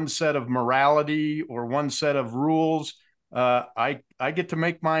just one set of morality or one set of rules. I get to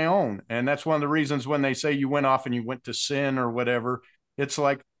make my own. And that's one of the reasons when they say you went off and you went to sin or whatever, it's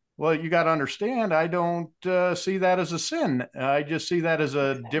like, well, you got to understand, I don't see that as a sin. I just see that as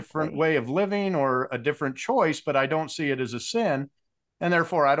a different way of living or a different choice, but I don't see it as a sin. And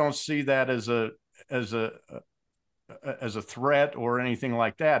therefore I don't see that as a threat or anything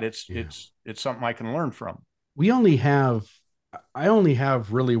like that. It's something I can learn from. I only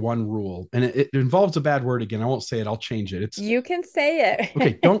have really one rule, and it involves a bad word again. I won't say it. I'll change it. You can say it.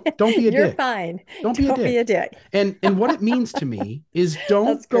 Okay. Don't be a You're dick. fine. Don't be a dick. And what it means to me is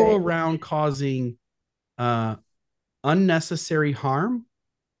don't go around causing unnecessary harm.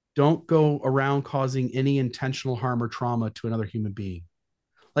 Don't go around causing any intentional harm or trauma to another human being.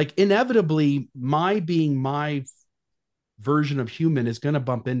 Like inevitably, my being my version of human is going to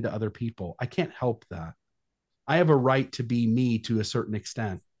bump into other people. I can't help that. I have a right to be me to a certain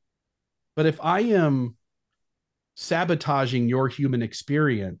extent. But if I am sabotaging your human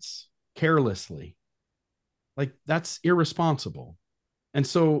experience carelessly, like that's irresponsible. And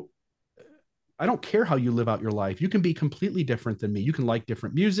so I don't care how you live out your life. You can be completely different than me. You can like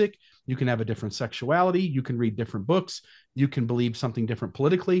different music. You can have a different sexuality. You can read different books. You can believe something different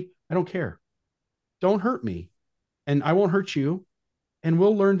politically. I don't care. Don't hurt me. And I won't hurt you. And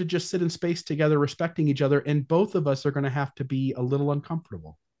we'll learn to just sit in space together, respecting each other. And both of us are going to have to be a little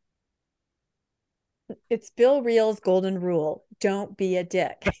uncomfortable. It's Bill Reel's golden rule. Don't be a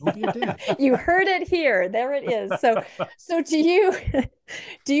dick. Don't be a dick. You heard it here. There it is. So do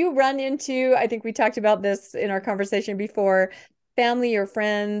you run into, I think we talked about this in our conversation before, family or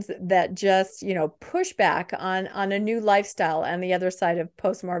friends that just, push back on a new lifestyle on the other side of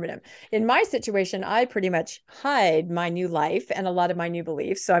post-Mormonism? In my situation, I pretty much hide my new life and a lot of my new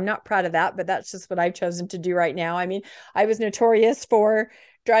beliefs. So I'm not proud of that, but that's just what I've chosen to do right now. I mean, I was notorious for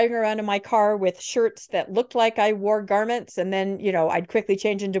driving around in my car with shirts that looked like I wore garments. And then, I'd quickly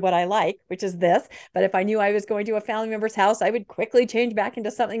change into what I like, which is this. But if I knew I was going to a family member's house, I would quickly change back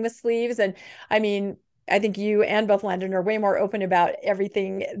into something with sleeves. And I mean, I think you and both Landon are way more open about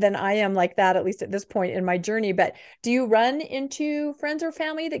everything than I am like that, at least at this point in my journey. But do you run into friends or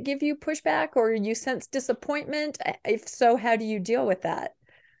family that give you pushback or you sense disappointment? If so, how do you deal with that?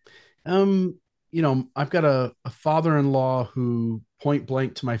 I've got a father-in-law who point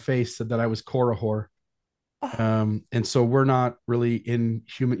blank to my face said that I was Korahor. Oh. And so we're not really in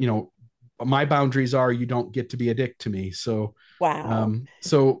human, my boundaries are you don't get to be a dick to me. So wow.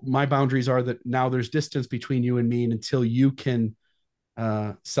 So my boundaries are that now there's distance between you and me, and until you can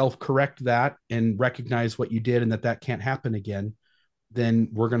self-correct that and recognize what you did and that can't happen again, then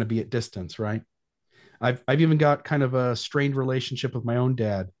we're going to be at distance, right? I've even got kind of a strained relationship with my own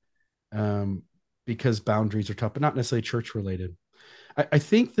dad, because boundaries are tough, but not necessarily church related. I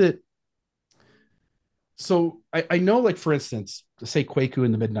think that, so I know, like, for instance, say Kwaku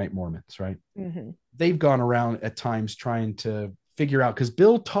and the Midnight Mormons, right? Mm-hmm. They've gone around at times trying to figure out, because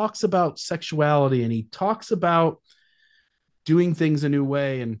Bill talks about sexuality and he talks about doing things a new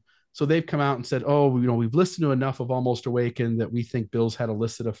way. And so they've come out and said, oh, we've listened to enough of Almost Awakened that we think Bill's had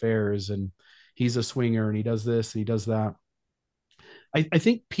illicit affairs and he's a swinger and he does this and he does that. I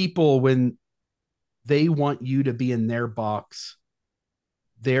think people, when they want you to be in their box,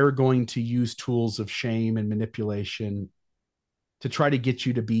 they're going to use tools of shame and manipulation to try to get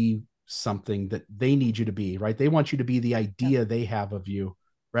you to be something that they need you to be, right? They want you to be the idea they have of you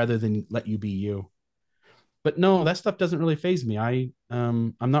rather than let you be you. But no, that stuff doesn't really faze me.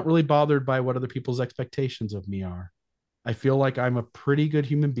 I'm not really bothered by what other people's expectations of me are. I feel like I'm a pretty good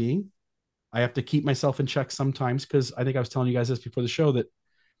human being. I have to keep myself in check sometimes, because I think I was telling you guys this before the show, that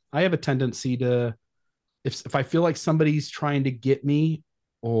I have a tendency to, if I feel like somebody's trying to get me,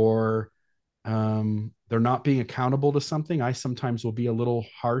 or they're not being accountable to something, I sometimes will be a little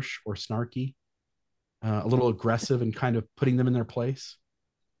harsh or snarky, a little aggressive, and kind of putting them in their place.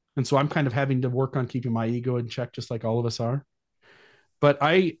 And so I'm kind of having to work on keeping my ego in check, just like all of us are. But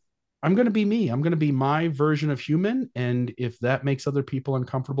I'm going to be me. I'm going to be my version of human. And if that makes other people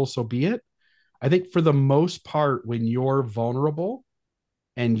uncomfortable, so be it. I think for the most part, when you're vulnerable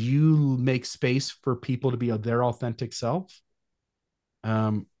and you make space for people to be their authentic self,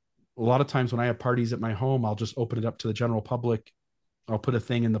 a lot of times when I have parties at my home, I'll just open it up to the general public. I'll put a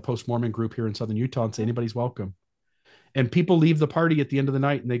thing in the post-Mormon group here in Southern Utah and say, anybody's welcome. And people leave the party at the end of the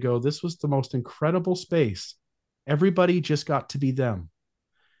night and they go, this was the most incredible space. Everybody just got to be them.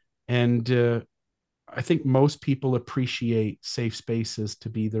 And I think most people appreciate safe spaces to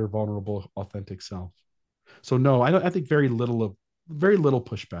be their vulnerable, authentic self. So no, I think very little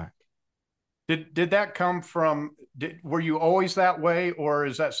pushback. Did that come from, were you always that way, or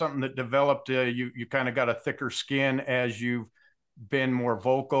is that something that developed, you kind of got a thicker skin as you've been more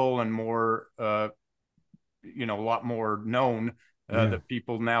vocal and more, a lot more known, that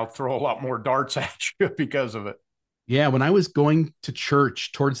people now throw a lot more darts at you because of it? Yeah, when I was going to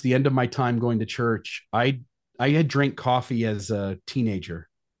church, towards the end of my time going to church, I had drank coffee as a teenager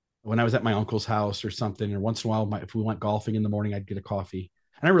when I was at my uncle's house or something. Or once in a while, if we went golfing in the morning, I'd get a coffee,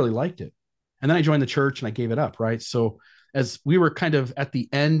 and I really liked it. And then I joined the church and I gave it up, right? So as we were kind of at the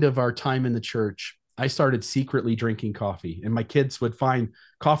end of our time in the church, I started secretly drinking coffee, and my kids would find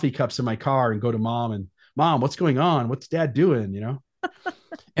coffee cups in my car and go to mom and, Mom, what's going on? What's dad doing?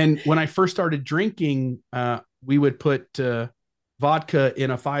 And when I first started drinking, we would put vodka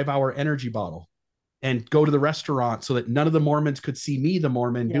in a 5-hour energy bottle and go to the restaurant so that none of the Mormons could see me, the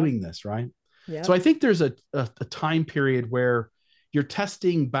Mormon, doing this, right? Yep. So I think there's a time period where you're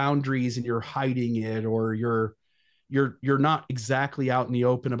testing boundaries and you're hiding it, or you're not exactly out in the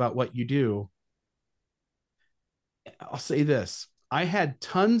open about what you do. I'll say this. I had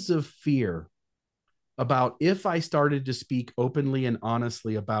tons of fear about, if I started to speak openly and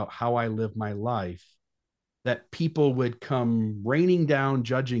honestly about how I live my life, that people would come raining down,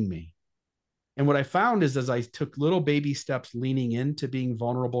 judging me. And what I found is, as I took little baby steps leaning into being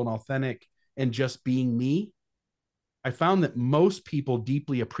vulnerable and authentic and just being me, I found that most people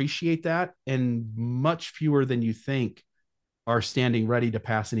deeply appreciate that, and much fewer than you think are standing ready to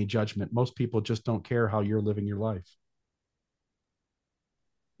pass any judgment. Most people just don't care how you're living your life.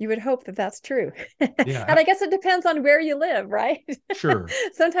 You would hope that that's true. Yeah. And I guess it depends on where you live, right? Sure.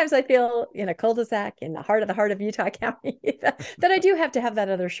 Sometimes I feel in a cul-de-sac in the heart of Utah County that I do have to have that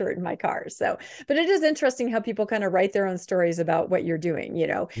other shirt in my car. So, but it is interesting how people kind of write their own stories about what you're doing.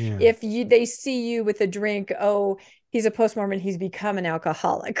 If they see you with a drink, oh, he's a post-Mormon, he's become an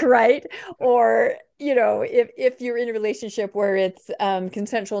alcoholic, right? Or, if you're in a relationship where it's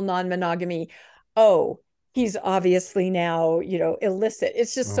consensual non-monogamy, oh, he's obviously now, illicit.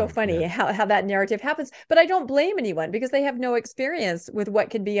 It's just so funny how that narrative happens. But I don't blame anyone, because they have no experience with what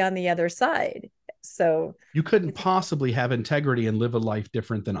could be on the other side. So you couldn't possibly have integrity and live a life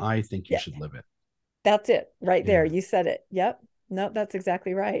different than I think you should live it. That's it right there. You said it. Yep. No, that's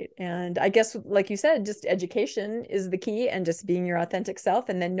exactly right. And I guess, like you said, just education is the key, and just being your authentic self.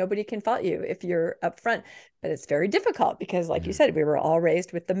 And then nobody can fault you if you're upfront. But it's very difficult because, like you said, we were all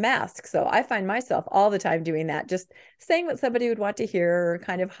raised with the mask. So I find myself all the time doing that, just saying what somebody would want to hear, or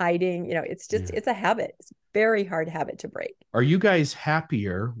kind of hiding. It's just, it's a habit. It's a very hard habit to break. Are you guys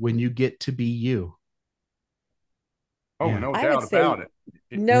happier when you get to be you? Oh, no doubt about it.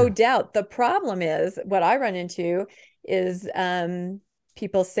 No doubt. The problem is, what I run into is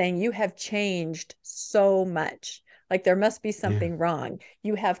people saying, you have changed so much. Like there must be something wrong.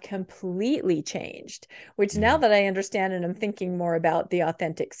 You have completely changed, which now that I understand and I'm thinking more about the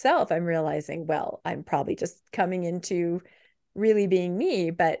authentic self, I'm realizing, well, I'm probably just coming into really being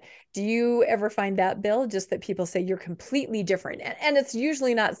me. But do you ever find that, Bill, just that people say you're completely different? And it's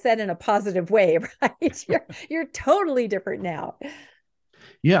usually not said in a positive way, right? You're totally different now.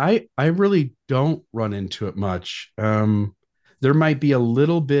 Yeah, I really don't run into it much. There might be a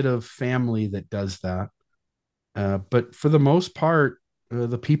little bit of family that does that. But for the most part,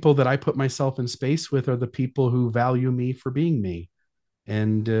 the people that I put myself in space with are the people who value me for being me.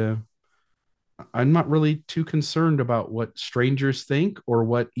 And I'm not really too concerned about what strangers think or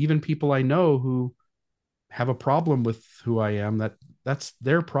what even people I know who have a problem with who I am. That's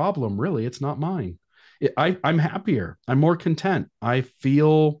their problem, really. It's not mine. I'm happier. I'm more content. I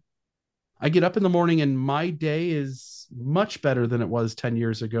get up in the morning and my day is much better than it was 10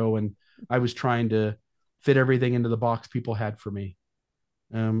 years ago. And I was trying to fit everything into the box people had for me.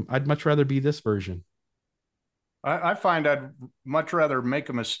 I'd much rather be this version. I find I'd much rather make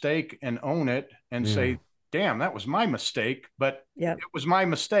a mistake and own it and say, damn, that was my mistake, but it was my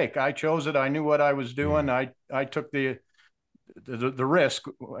mistake. I chose it. I knew what I was doing. I took the risk,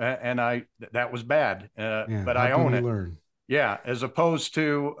 and that was bad. But I own it. Learn? Yeah, as opposed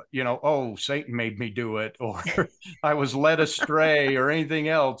to, oh, Satan made me do it, or I was led astray, or anything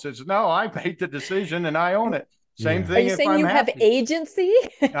else. It's no, I made the decision and I own it. Same thing. Are you saying you have agency?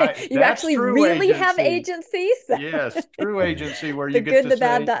 You actually really have agency? So. Yes, true agency, where the you get good, the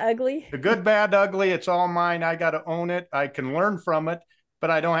bad, the ugly. The good, bad, ugly. It's all mine. I got to own it. I can learn from it, but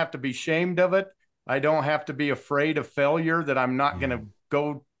I don't have to be ashamed of it. I don't have to be afraid of failure, that I'm not going to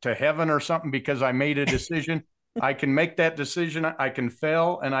go to heaven or something because I made a decision. I can make that decision. I can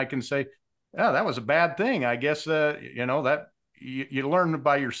fail, and I can say, "Yeah, that was a bad thing." I guess that you learn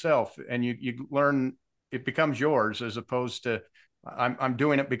by yourself, and you learn. It becomes yours, as opposed to I'm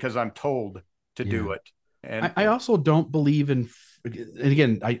doing it because I'm told to do it. And I also don't believe in. And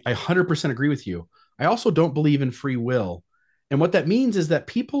again, I 100% agree with you. I also don't believe in free will. And what that means is that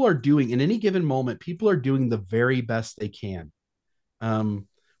people are doing, in any given moment, people are doing the very best they can.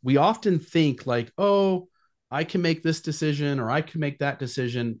 We often think like, oh, I can make this decision or I can make that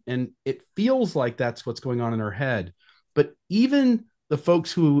decision. And it feels like that's what's going on in our head. But even the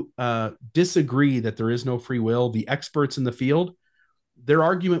folks who disagree that there is no free will, the experts in the field, their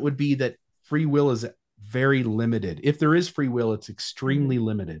argument would be that free will is very limited. If there is free will, it's extremely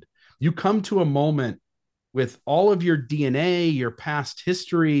limited. You come to a moment with all of your DNA, your past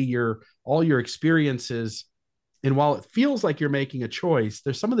history, all your experiences, and while it feels like you're making a choice,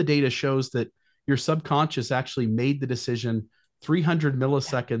 there's some of the data shows that your subconscious actually made the decision 300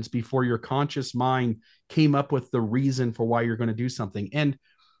 milliseconds before your conscious mind came up with the reason for why you're going to do something. And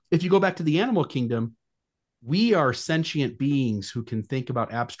if you go back to the animal kingdom, we are sentient beings who can think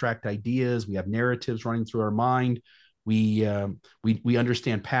about abstract ideas. We have narratives running through our mind. We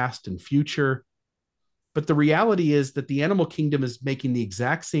understand past and future. But the reality is that the animal kingdom is making the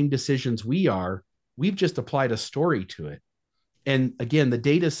exact same decisions we are. We've just applied a story to it. And again, the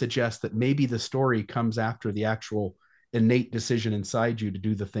data suggests that maybe the story comes after the actual innate decision inside you to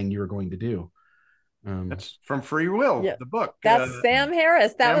do the thing you're going to do. That's from Free Will, the book. That's Sam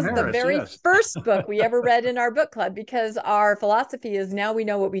Harris. That was the very first book we ever read in our book club, because our philosophy is, now we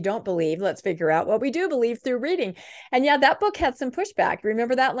know what we don't believe. Let's figure out what we do believe through reading. And yeah, that book had some pushback.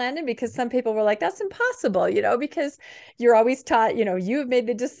 Remember that, Landon? Because some people were like, that's impossible, because you're always taught, you've made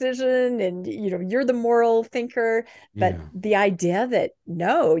the decision and, you're the moral thinker. But the idea that,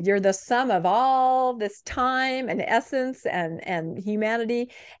 no, you're the sum of all this time and essence and humanity,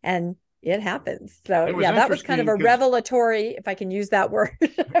 and it happens. So that was kind of a revelatory, if I can use that word,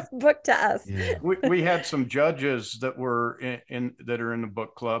 book to us. We had some judges that were that are in the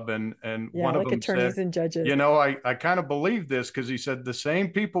book club, and one of them attorneys said, and judges. I kind of believe this, because he said the same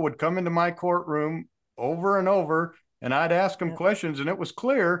people would come into my courtroom over and over, and I'd ask them questions, and it was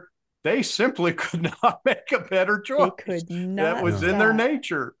clear they simply could not make a better choice. They could not. That was in their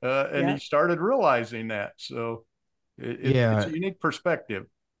nature, and he started realizing that. So it's a unique perspective.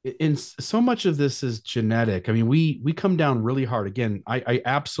 And so much of this is genetic. I mean, we come down really hard. Again, I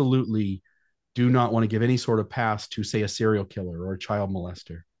absolutely do not want to give any sort of pass to, say, a serial killer or a child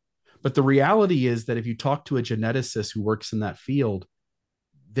molester. But the reality is that if you talk to a geneticist who works in that field,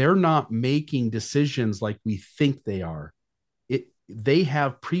 they're not making decisions like we think they are. They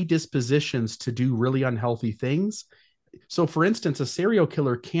have predispositions to do really unhealthy things. So, for instance, a serial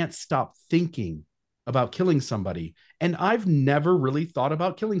killer can't stop thinking about killing somebody. And I've never really thought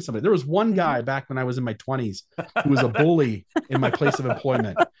about killing somebody. There was one guy back when I was in my 20s who was a bully in my place of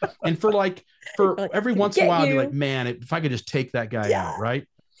employment. And for every once in a while, I'd be like, man, if I could just take that guy out, right?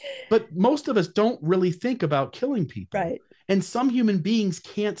 But most of us don't really think about killing people. Right. And some human beings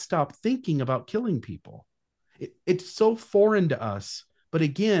can't stop thinking about killing people. It's so foreign to us. But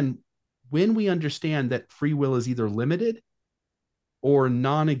again, when we understand that free will is either limited or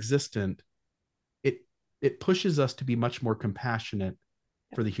non-existent, it pushes us to be much more compassionate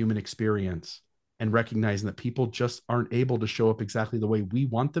for the human experience and recognizing that people just aren't able to show up exactly the way we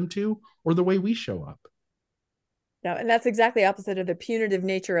want them to or the way we show up. No, and that's exactly opposite of the punitive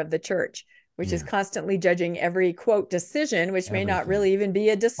nature of the church, which is constantly judging every quote decision, which may not really even be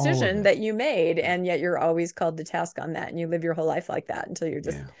a decision that you made. And yet you're always called to task on that. And you live your whole life like that until you're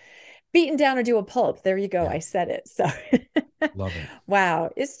just beaten down or do a pulp. There you go. I said it. So love it. Wow.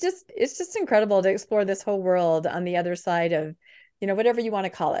 It's just incredible to explore this whole world on the other side of, whatever you want to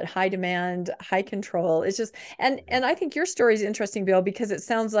call it, high demand, high control. It's just, and I think your story is interesting, Bill, because it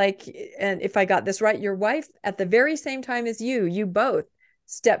sounds like, and if I got this right, your wife at the very same time as you both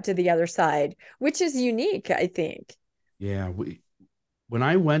stepped to the other side, which is unique, I think. Yeah. When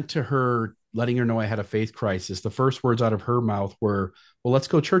I went to her, letting her know I had a faith crisis, the first words out of her mouth were, well, let's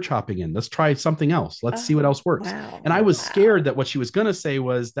go church hopping in. Let's try something else. Let's see what else works. Wow. And I was scared that what she was going to say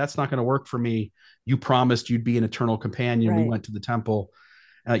was, that's not going to work for me. You promised you'd be an eternal companion. Right. We went to the temple.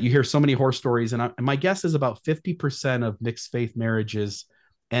 You hear so many horror stories. And my guess is about 50% of mixed faith marriages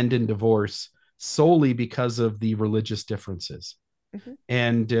end in divorce solely because of the religious differences. Mm-hmm.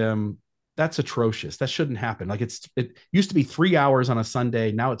 And that's atrocious. That shouldn't happen. Like it used to be 3 hours on a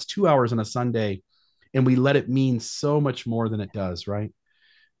Sunday. Now it's 2 hours on a Sunday. And we let it mean so much more than it does. Right.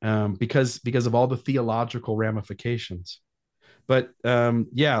 Because of all the theological ramifications. But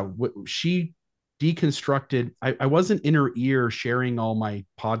she deconstructed. I wasn't in her ear sharing all my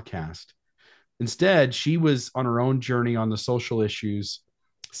podcast. Instead, she was on her own journey on the social issues,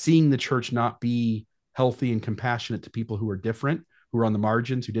 seeing the church not be healthy and compassionate to people who are different, who were on the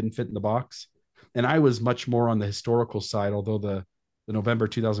margins, who didn't fit in the box. And I was much more on the historical side, although the November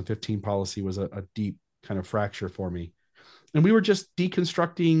 2015 policy was a deep kind of fracture for me. And we were just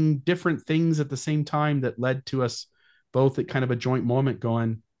deconstructing different things at the same time that led to us both at kind of a joint moment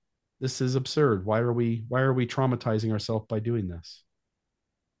going, this is absurd. Why are we traumatizing ourselves by doing this?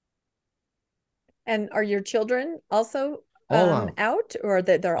 And are your children also out, or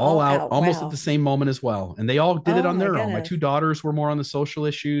that they're all out almost at the same moment as well? And they all did it on their own. My two daughters were more on the social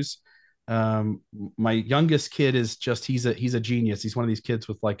issues. My youngest kid is just, he's a genius. He's one of these kids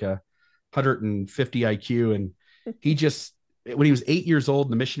with like a 150 IQ. And he just, when he was 8 years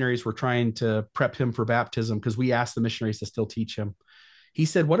old, the missionaries were trying to prep him for baptism because we asked the missionaries to still teach him. He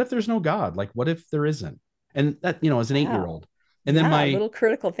said, what if there's no God? Like, what if there isn't? And that, as an 8-year-old. And then my little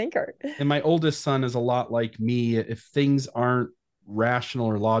critical thinker. And my oldest son is a lot like me. If things aren't rational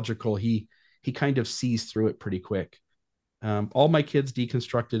or logical, he kind of sees through it pretty quick. All my kids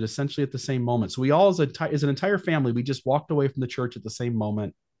deconstructed essentially at the same moment. So we all, as an entire family, we just walked away from the church at the same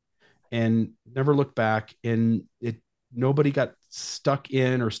moment and never looked back. And nobody got stuck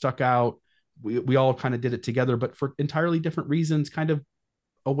in or stuck out. We all kind of did it together, but for entirely different reasons, kind of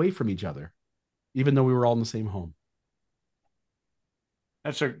away from each other, even though we were all in the same home.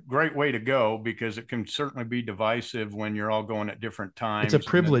 That's a great way to go, because it can certainly be divisive when you're all going at different times. It's a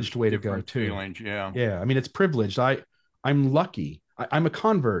privileged way to go too. Feelings, yeah. I mean, it's privileged. I'm lucky. I'm a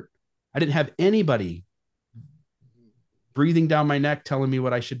convert. I didn't have anybody breathing down my neck telling me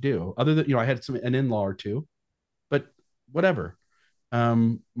what I should do, other than, I had an in-law or two, but whatever.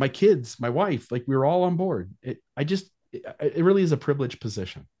 My kids, my wife, like, we were all on board. It really is a privileged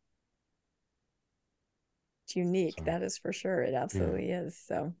position. Unique. So, that is for sure. It absolutely is.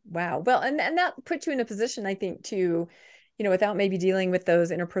 So, wow. Well, and that puts you in a position, I think, to, without maybe dealing with those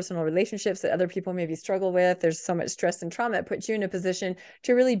interpersonal relationships that other people maybe struggle with. There's so much stress and trauma. It puts you in a position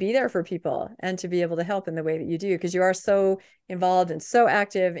to really be there for people and to be able to help in the way that you do, because you are so involved and so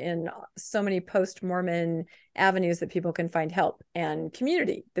active in so many post-Mormon avenues that people can find help and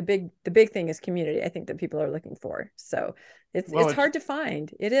community. The big thing is community, I think, that people are looking for. So it's hard to find.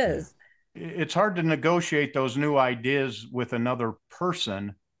 It is. It's hard to negotiate those new ideas with another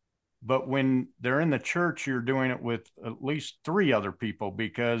person, but when they're in the church, you're doing it with at least 3 other people,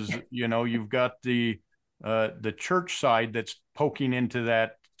 because you've got the church side that's poking into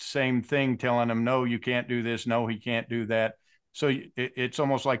that same thing, telling them, no, you can't do this, no, he can't do that. So it's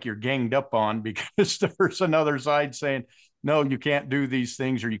almost like you're ganged up on, because there's another side saying, no, you can't do these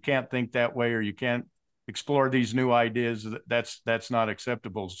things, or you can't think that way, or you can't explore these new ideas, that's not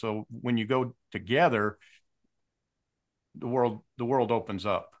acceptable. So when you go together, the world opens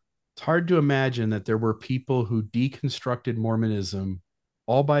up. It's hard to imagine that there were people who deconstructed Mormonism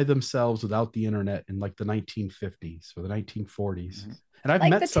all by themselves without the internet in like the 1950s or the 1940s. Mm-hmm. And I've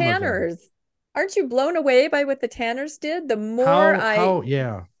Like met the some of them. Tanners. Aren't you blown away by what the Tanners did? The more How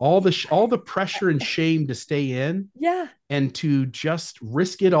yeah, all the pressure and shame to stay in yeah, and to just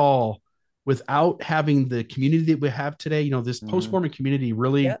risk it all without having the community that we have today. You know, this Mm-hmm. post-Mormon community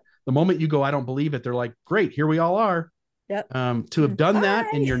really, yep, the moment you go, I don't believe it, they're like, great, here we all are. yep. To have done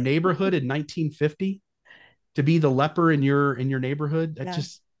that in Bye. your neighborhood in 1950, to be the leper in your neighborhood, that Yeah.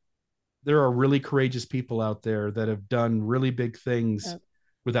 just, there are really courageous people out there that have done really big things Yep.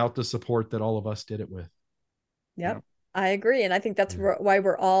 without the support that all of us did it with. Yep. I agree. And I think that's Yeah. why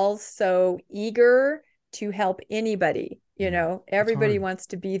we're all so eager to help anybody. Yeah. Everybody wants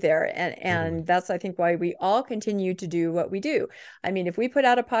to be there. And Totally. that's, I think, why we all continue to do what we do. I mean, if we put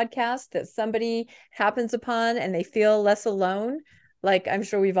out a podcast that somebody happens upon and they feel less alone, like I'm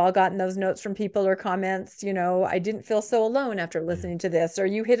sure we've all gotten those notes from people or comments, I didn't feel so alone after listening to this, or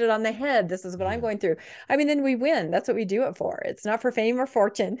you hit it on the head. This is what I'm going through. I mean, then we win. That's what we do it for. It's not for fame or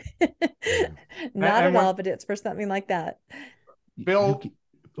fortune. Not at all, but it's for something like that. Bill,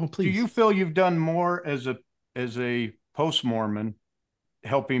 please. Do you feel you've done more as a post-Mormon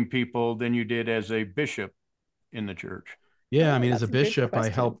helping people than you did as a bishop in the church? Yeah, I mean, as a bishop, I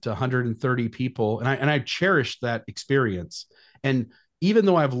helped 130 people, and I cherished that experience. And even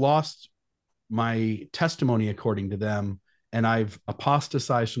though I've lost my testimony according to them, and I've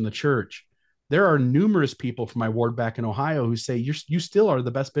apostatized from the church, there are numerous people from my ward back in Ohio who say you still are the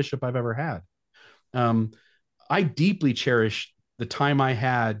best bishop I've ever had. I deeply cherish the time I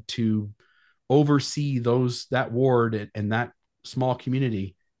had to oversee that ward and that small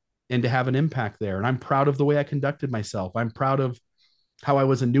community, and to have an impact there. And I'm proud of the way I conducted myself. I'm proud of how I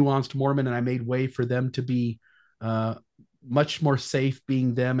was a nuanced Mormon, and I made way for them to be much more safe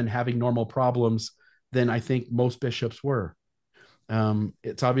being them and having normal problems than I think most bishops were.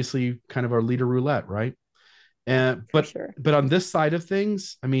 It's obviously kind of our leader roulette, right? But on this side of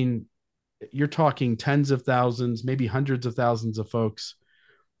things, I mean, you're talking tens of thousands, maybe hundreds of thousands of folks.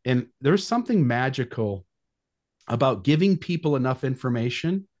 And there's something magical about giving people enough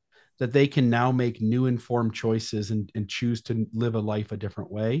information that they can now make new informed choices and choose to live a life a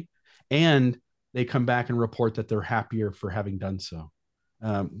different way. And they come back and report that they're happier for having done so.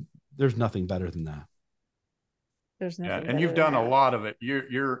 There's nothing better than that. There's nothing. And you've done a lot of it.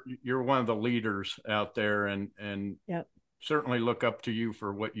 You're one of the leaders out there, and yep. certainly look up to you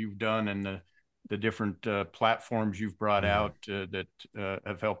for what you've done and the different platforms you've brought out that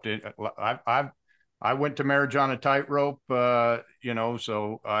have helped it. I went to Marriage on a Tightrope,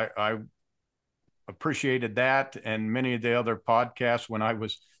 so I appreciated that, and many of the other podcasts when I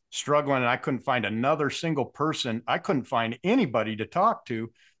was struggling and I couldn't find another single person. I couldn't find anybody to talk to,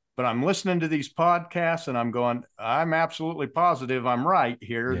 but I'm listening to these podcasts and I'm going, I'm absolutely positive I'm right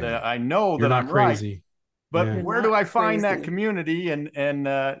here. That I know that I'm crazy. Right. But where do I find that community?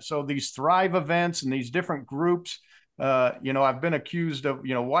 And so these Thrive events and these different groups, I've been accused of,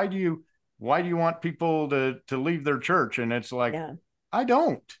 why do you want people to leave their church? And it's like, I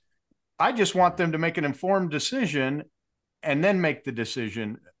don't. I just want them to make an informed decision and then make the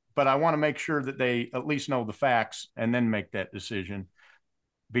decision. But I want to make sure that they at least know the facts and then make that decision,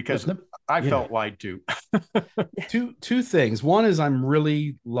 because I felt lied to. Two things. One is I'm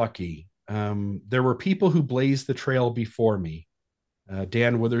really lucky. There were people who blazed the trail before me.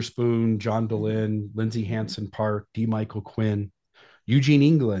 Dan Witherspoon, John Dehlin, Lindsay Hansen Park, D. Michael Quinn, Eugene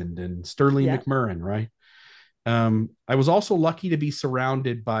England, and Sterling McMurrin, right? I was also lucky to be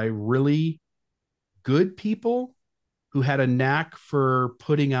surrounded by really good people who had a knack for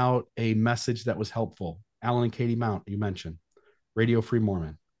putting out a message that was helpful. Alan and Katie Mount, you mentioned, Radio Free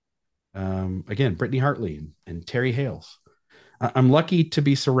Mormon. Again, Brittany Hartley and Terry Hales. I'm lucky to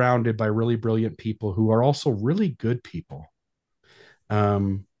be surrounded by really brilliant people who are also really good people.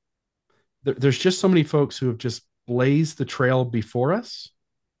 There's just so many folks who have just blazed the trail before us.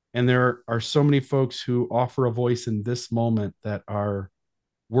 And there are so many folks who offer a voice in this moment that are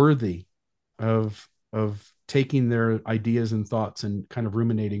worthy of taking their ideas and thoughts and kind of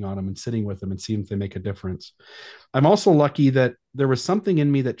ruminating on them and sitting with them and seeing if they make a difference. I'm also lucky that there was something in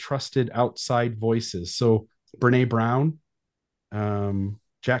me that trusted outside voices. So Brene Brown,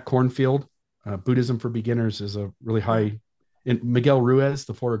 Jack Kornfield, Buddhism for Beginners is a really high, and Miguel Ruiz,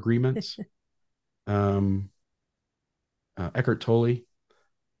 The Four Agreements, Eckhart Tolle.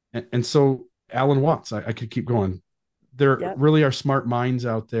 And so Alan Watts, I could keep going. there really are smart minds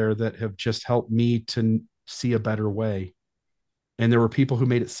out there that have just helped me to see a better way. And there were people who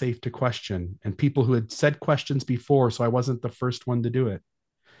made it safe to question, and people who had said questions before, so I wasn't the first one to do it.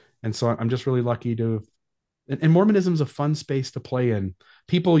 And so I'm just really lucky to. And Mormonism is a fun space to play in.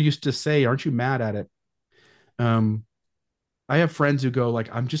 People used to say, "Aren't you mad at it?" I have friends who go like,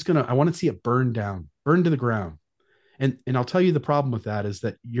 I want to see it burn down, burn to the ground. And I'll tell you the problem with that is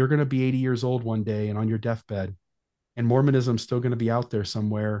that you're going to be 80 years old one day and on your deathbed, and Mormonism's still going to be out there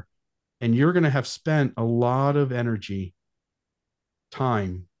somewhere, and you're going to have spent a lot of energy,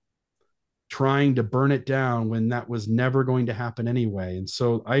 time trying to burn it down when that was never going to happen anyway. And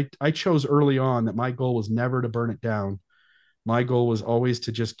so I chose early on that my goal was never to burn it down. My goal was always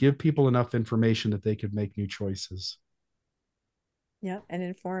to just give people enough information that they could make new choices. Yeah, and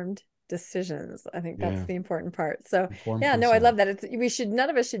informed decisions. I think that's the important part. So Informed yeah, no, consent. I love that. None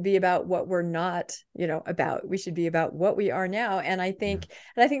of us should be about what we're not, about. We should be about what we are now. And I think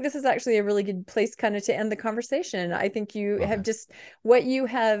this is actually a really good place kind of to end the conversation. I think you have just what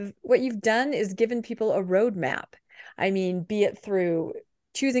you've done is given people a roadmap. I mean, be it through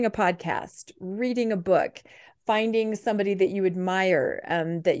choosing a podcast, reading a book, finding somebody that you admire,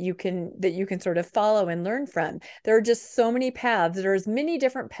 that you can sort of follow and learn from. There are just so many paths. There are as many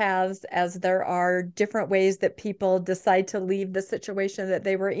different paths as there are different ways that people decide to leave the situation that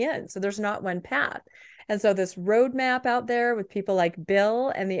they were in. So there's not one path. And so this roadmap out there with people like Bill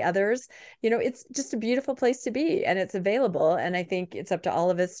and the others, it's just a beautiful place to be, and it's available. And I think it's up to all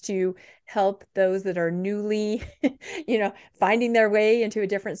of us to help those that are newly, finding their way into a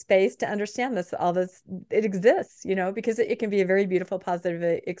different space to understand it exists, because it can be a very beautiful,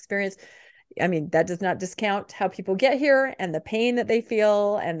 positive experience. I mean, that does not discount how people get here and the pain that they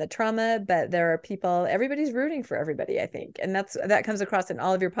feel and the trauma, but there are people, everybody's rooting for everybody, I think. And that comes across in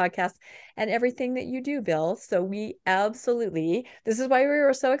all of your podcasts and everything that you do, Bill. So this is why we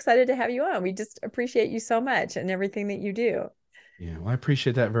were so excited to have you on. We just appreciate you so much and everything that you do. Yeah, well, I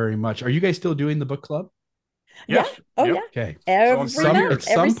appreciate that very much. Are you guys still doing the book club? Yes. Yeah. Oh, yep. yeah. Okay.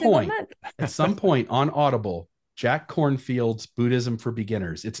 At some point on Audible, Jack Kornfield's Buddhism for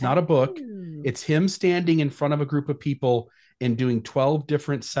Beginners. It's not a book. It's him standing in front of a group of people and doing 12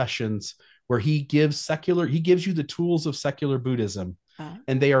 different sessions where he gives you the tools of secular Buddhism,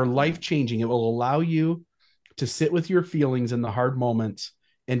 and they are life-changing. It will allow you to sit with your feelings in the hard moments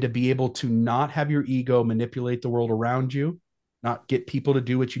and to be able to not have your ego manipulate the world around you, not get people to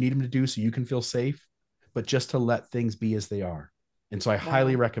do what you need them to do so you can feel safe, but just to let things be as they are. And so I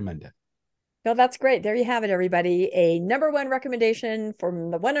highly recommend it. No, that's great. There you have it, everybody. A number-one recommendation from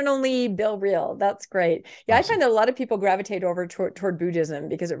the one and only Bill Reel. That's great. Yeah, awesome. I find that a lot of people gravitate over toward Buddhism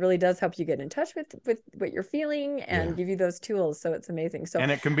because it really does help you get in touch with what you're feeling and give you those tools. So it's amazing. So and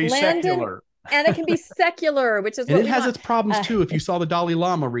it can be secular. And it can be secular, which is and what it has its problems too. If you saw the Dalai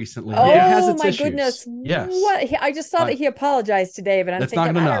Lama recently, oh it has its my issues. Goodness! Yes, I just saw that he apologized today, but I'm thinking,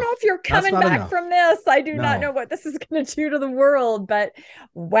 I don't know if you're coming back from this. I do not know what this is going to do to the world, but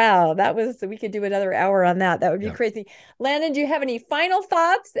wow, we could do another hour on that. That would be crazy. Landon, do you have any final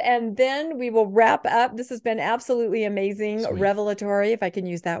thoughts? And then we will wrap up. This has been absolutely amazing, revelatory, if I can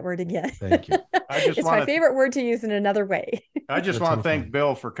use that word again. Thank you. It's my favorite word to use in another way. I just want to thank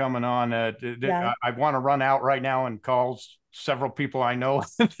Bill for coming on. I want to run out right now and call several people I know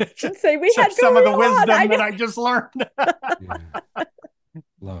and say we had some of the wisdom that I just learned.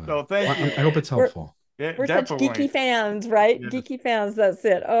 Love it. So thank you. I hope it's helpful. We're definitely such geeky fans, right? Yes. Geeky fans. That's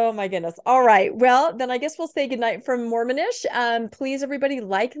it. Oh my goodness. All right. Well, then I guess we'll say goodnight from Mormonish. Please, everybody,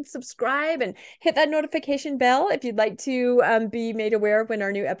 like and subscribe and hit that notification bell if you'd like to be made aware of when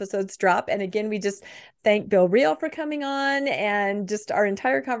our new episodes drop. And again, we just thank Bill Reel for coming on, and just our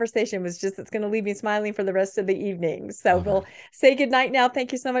entire conversation it's going to leave me smiling for the rest of the evening. So we'll say goodnight now.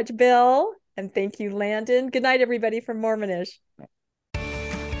 Thank you so much, Bill. And thank you, Landon. Good night, everybody from Mormonish.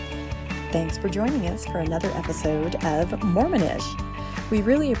 Thanks for joining us for another episode of Mormonish. We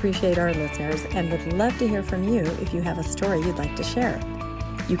really appreciate our listeners and would love to hear from you if you have a story you'd like to share.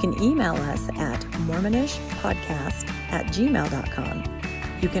 You can email us at mormonishpodcast@gmail.com.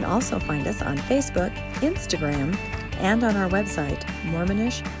 You can also find us on Facebook, Instagram, and on our website,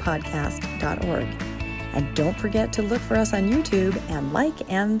 mormonishpodcast.org. And don't forget to look for us on YouTube and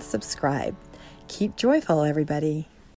like and subscribe. Keep joyful, everybody.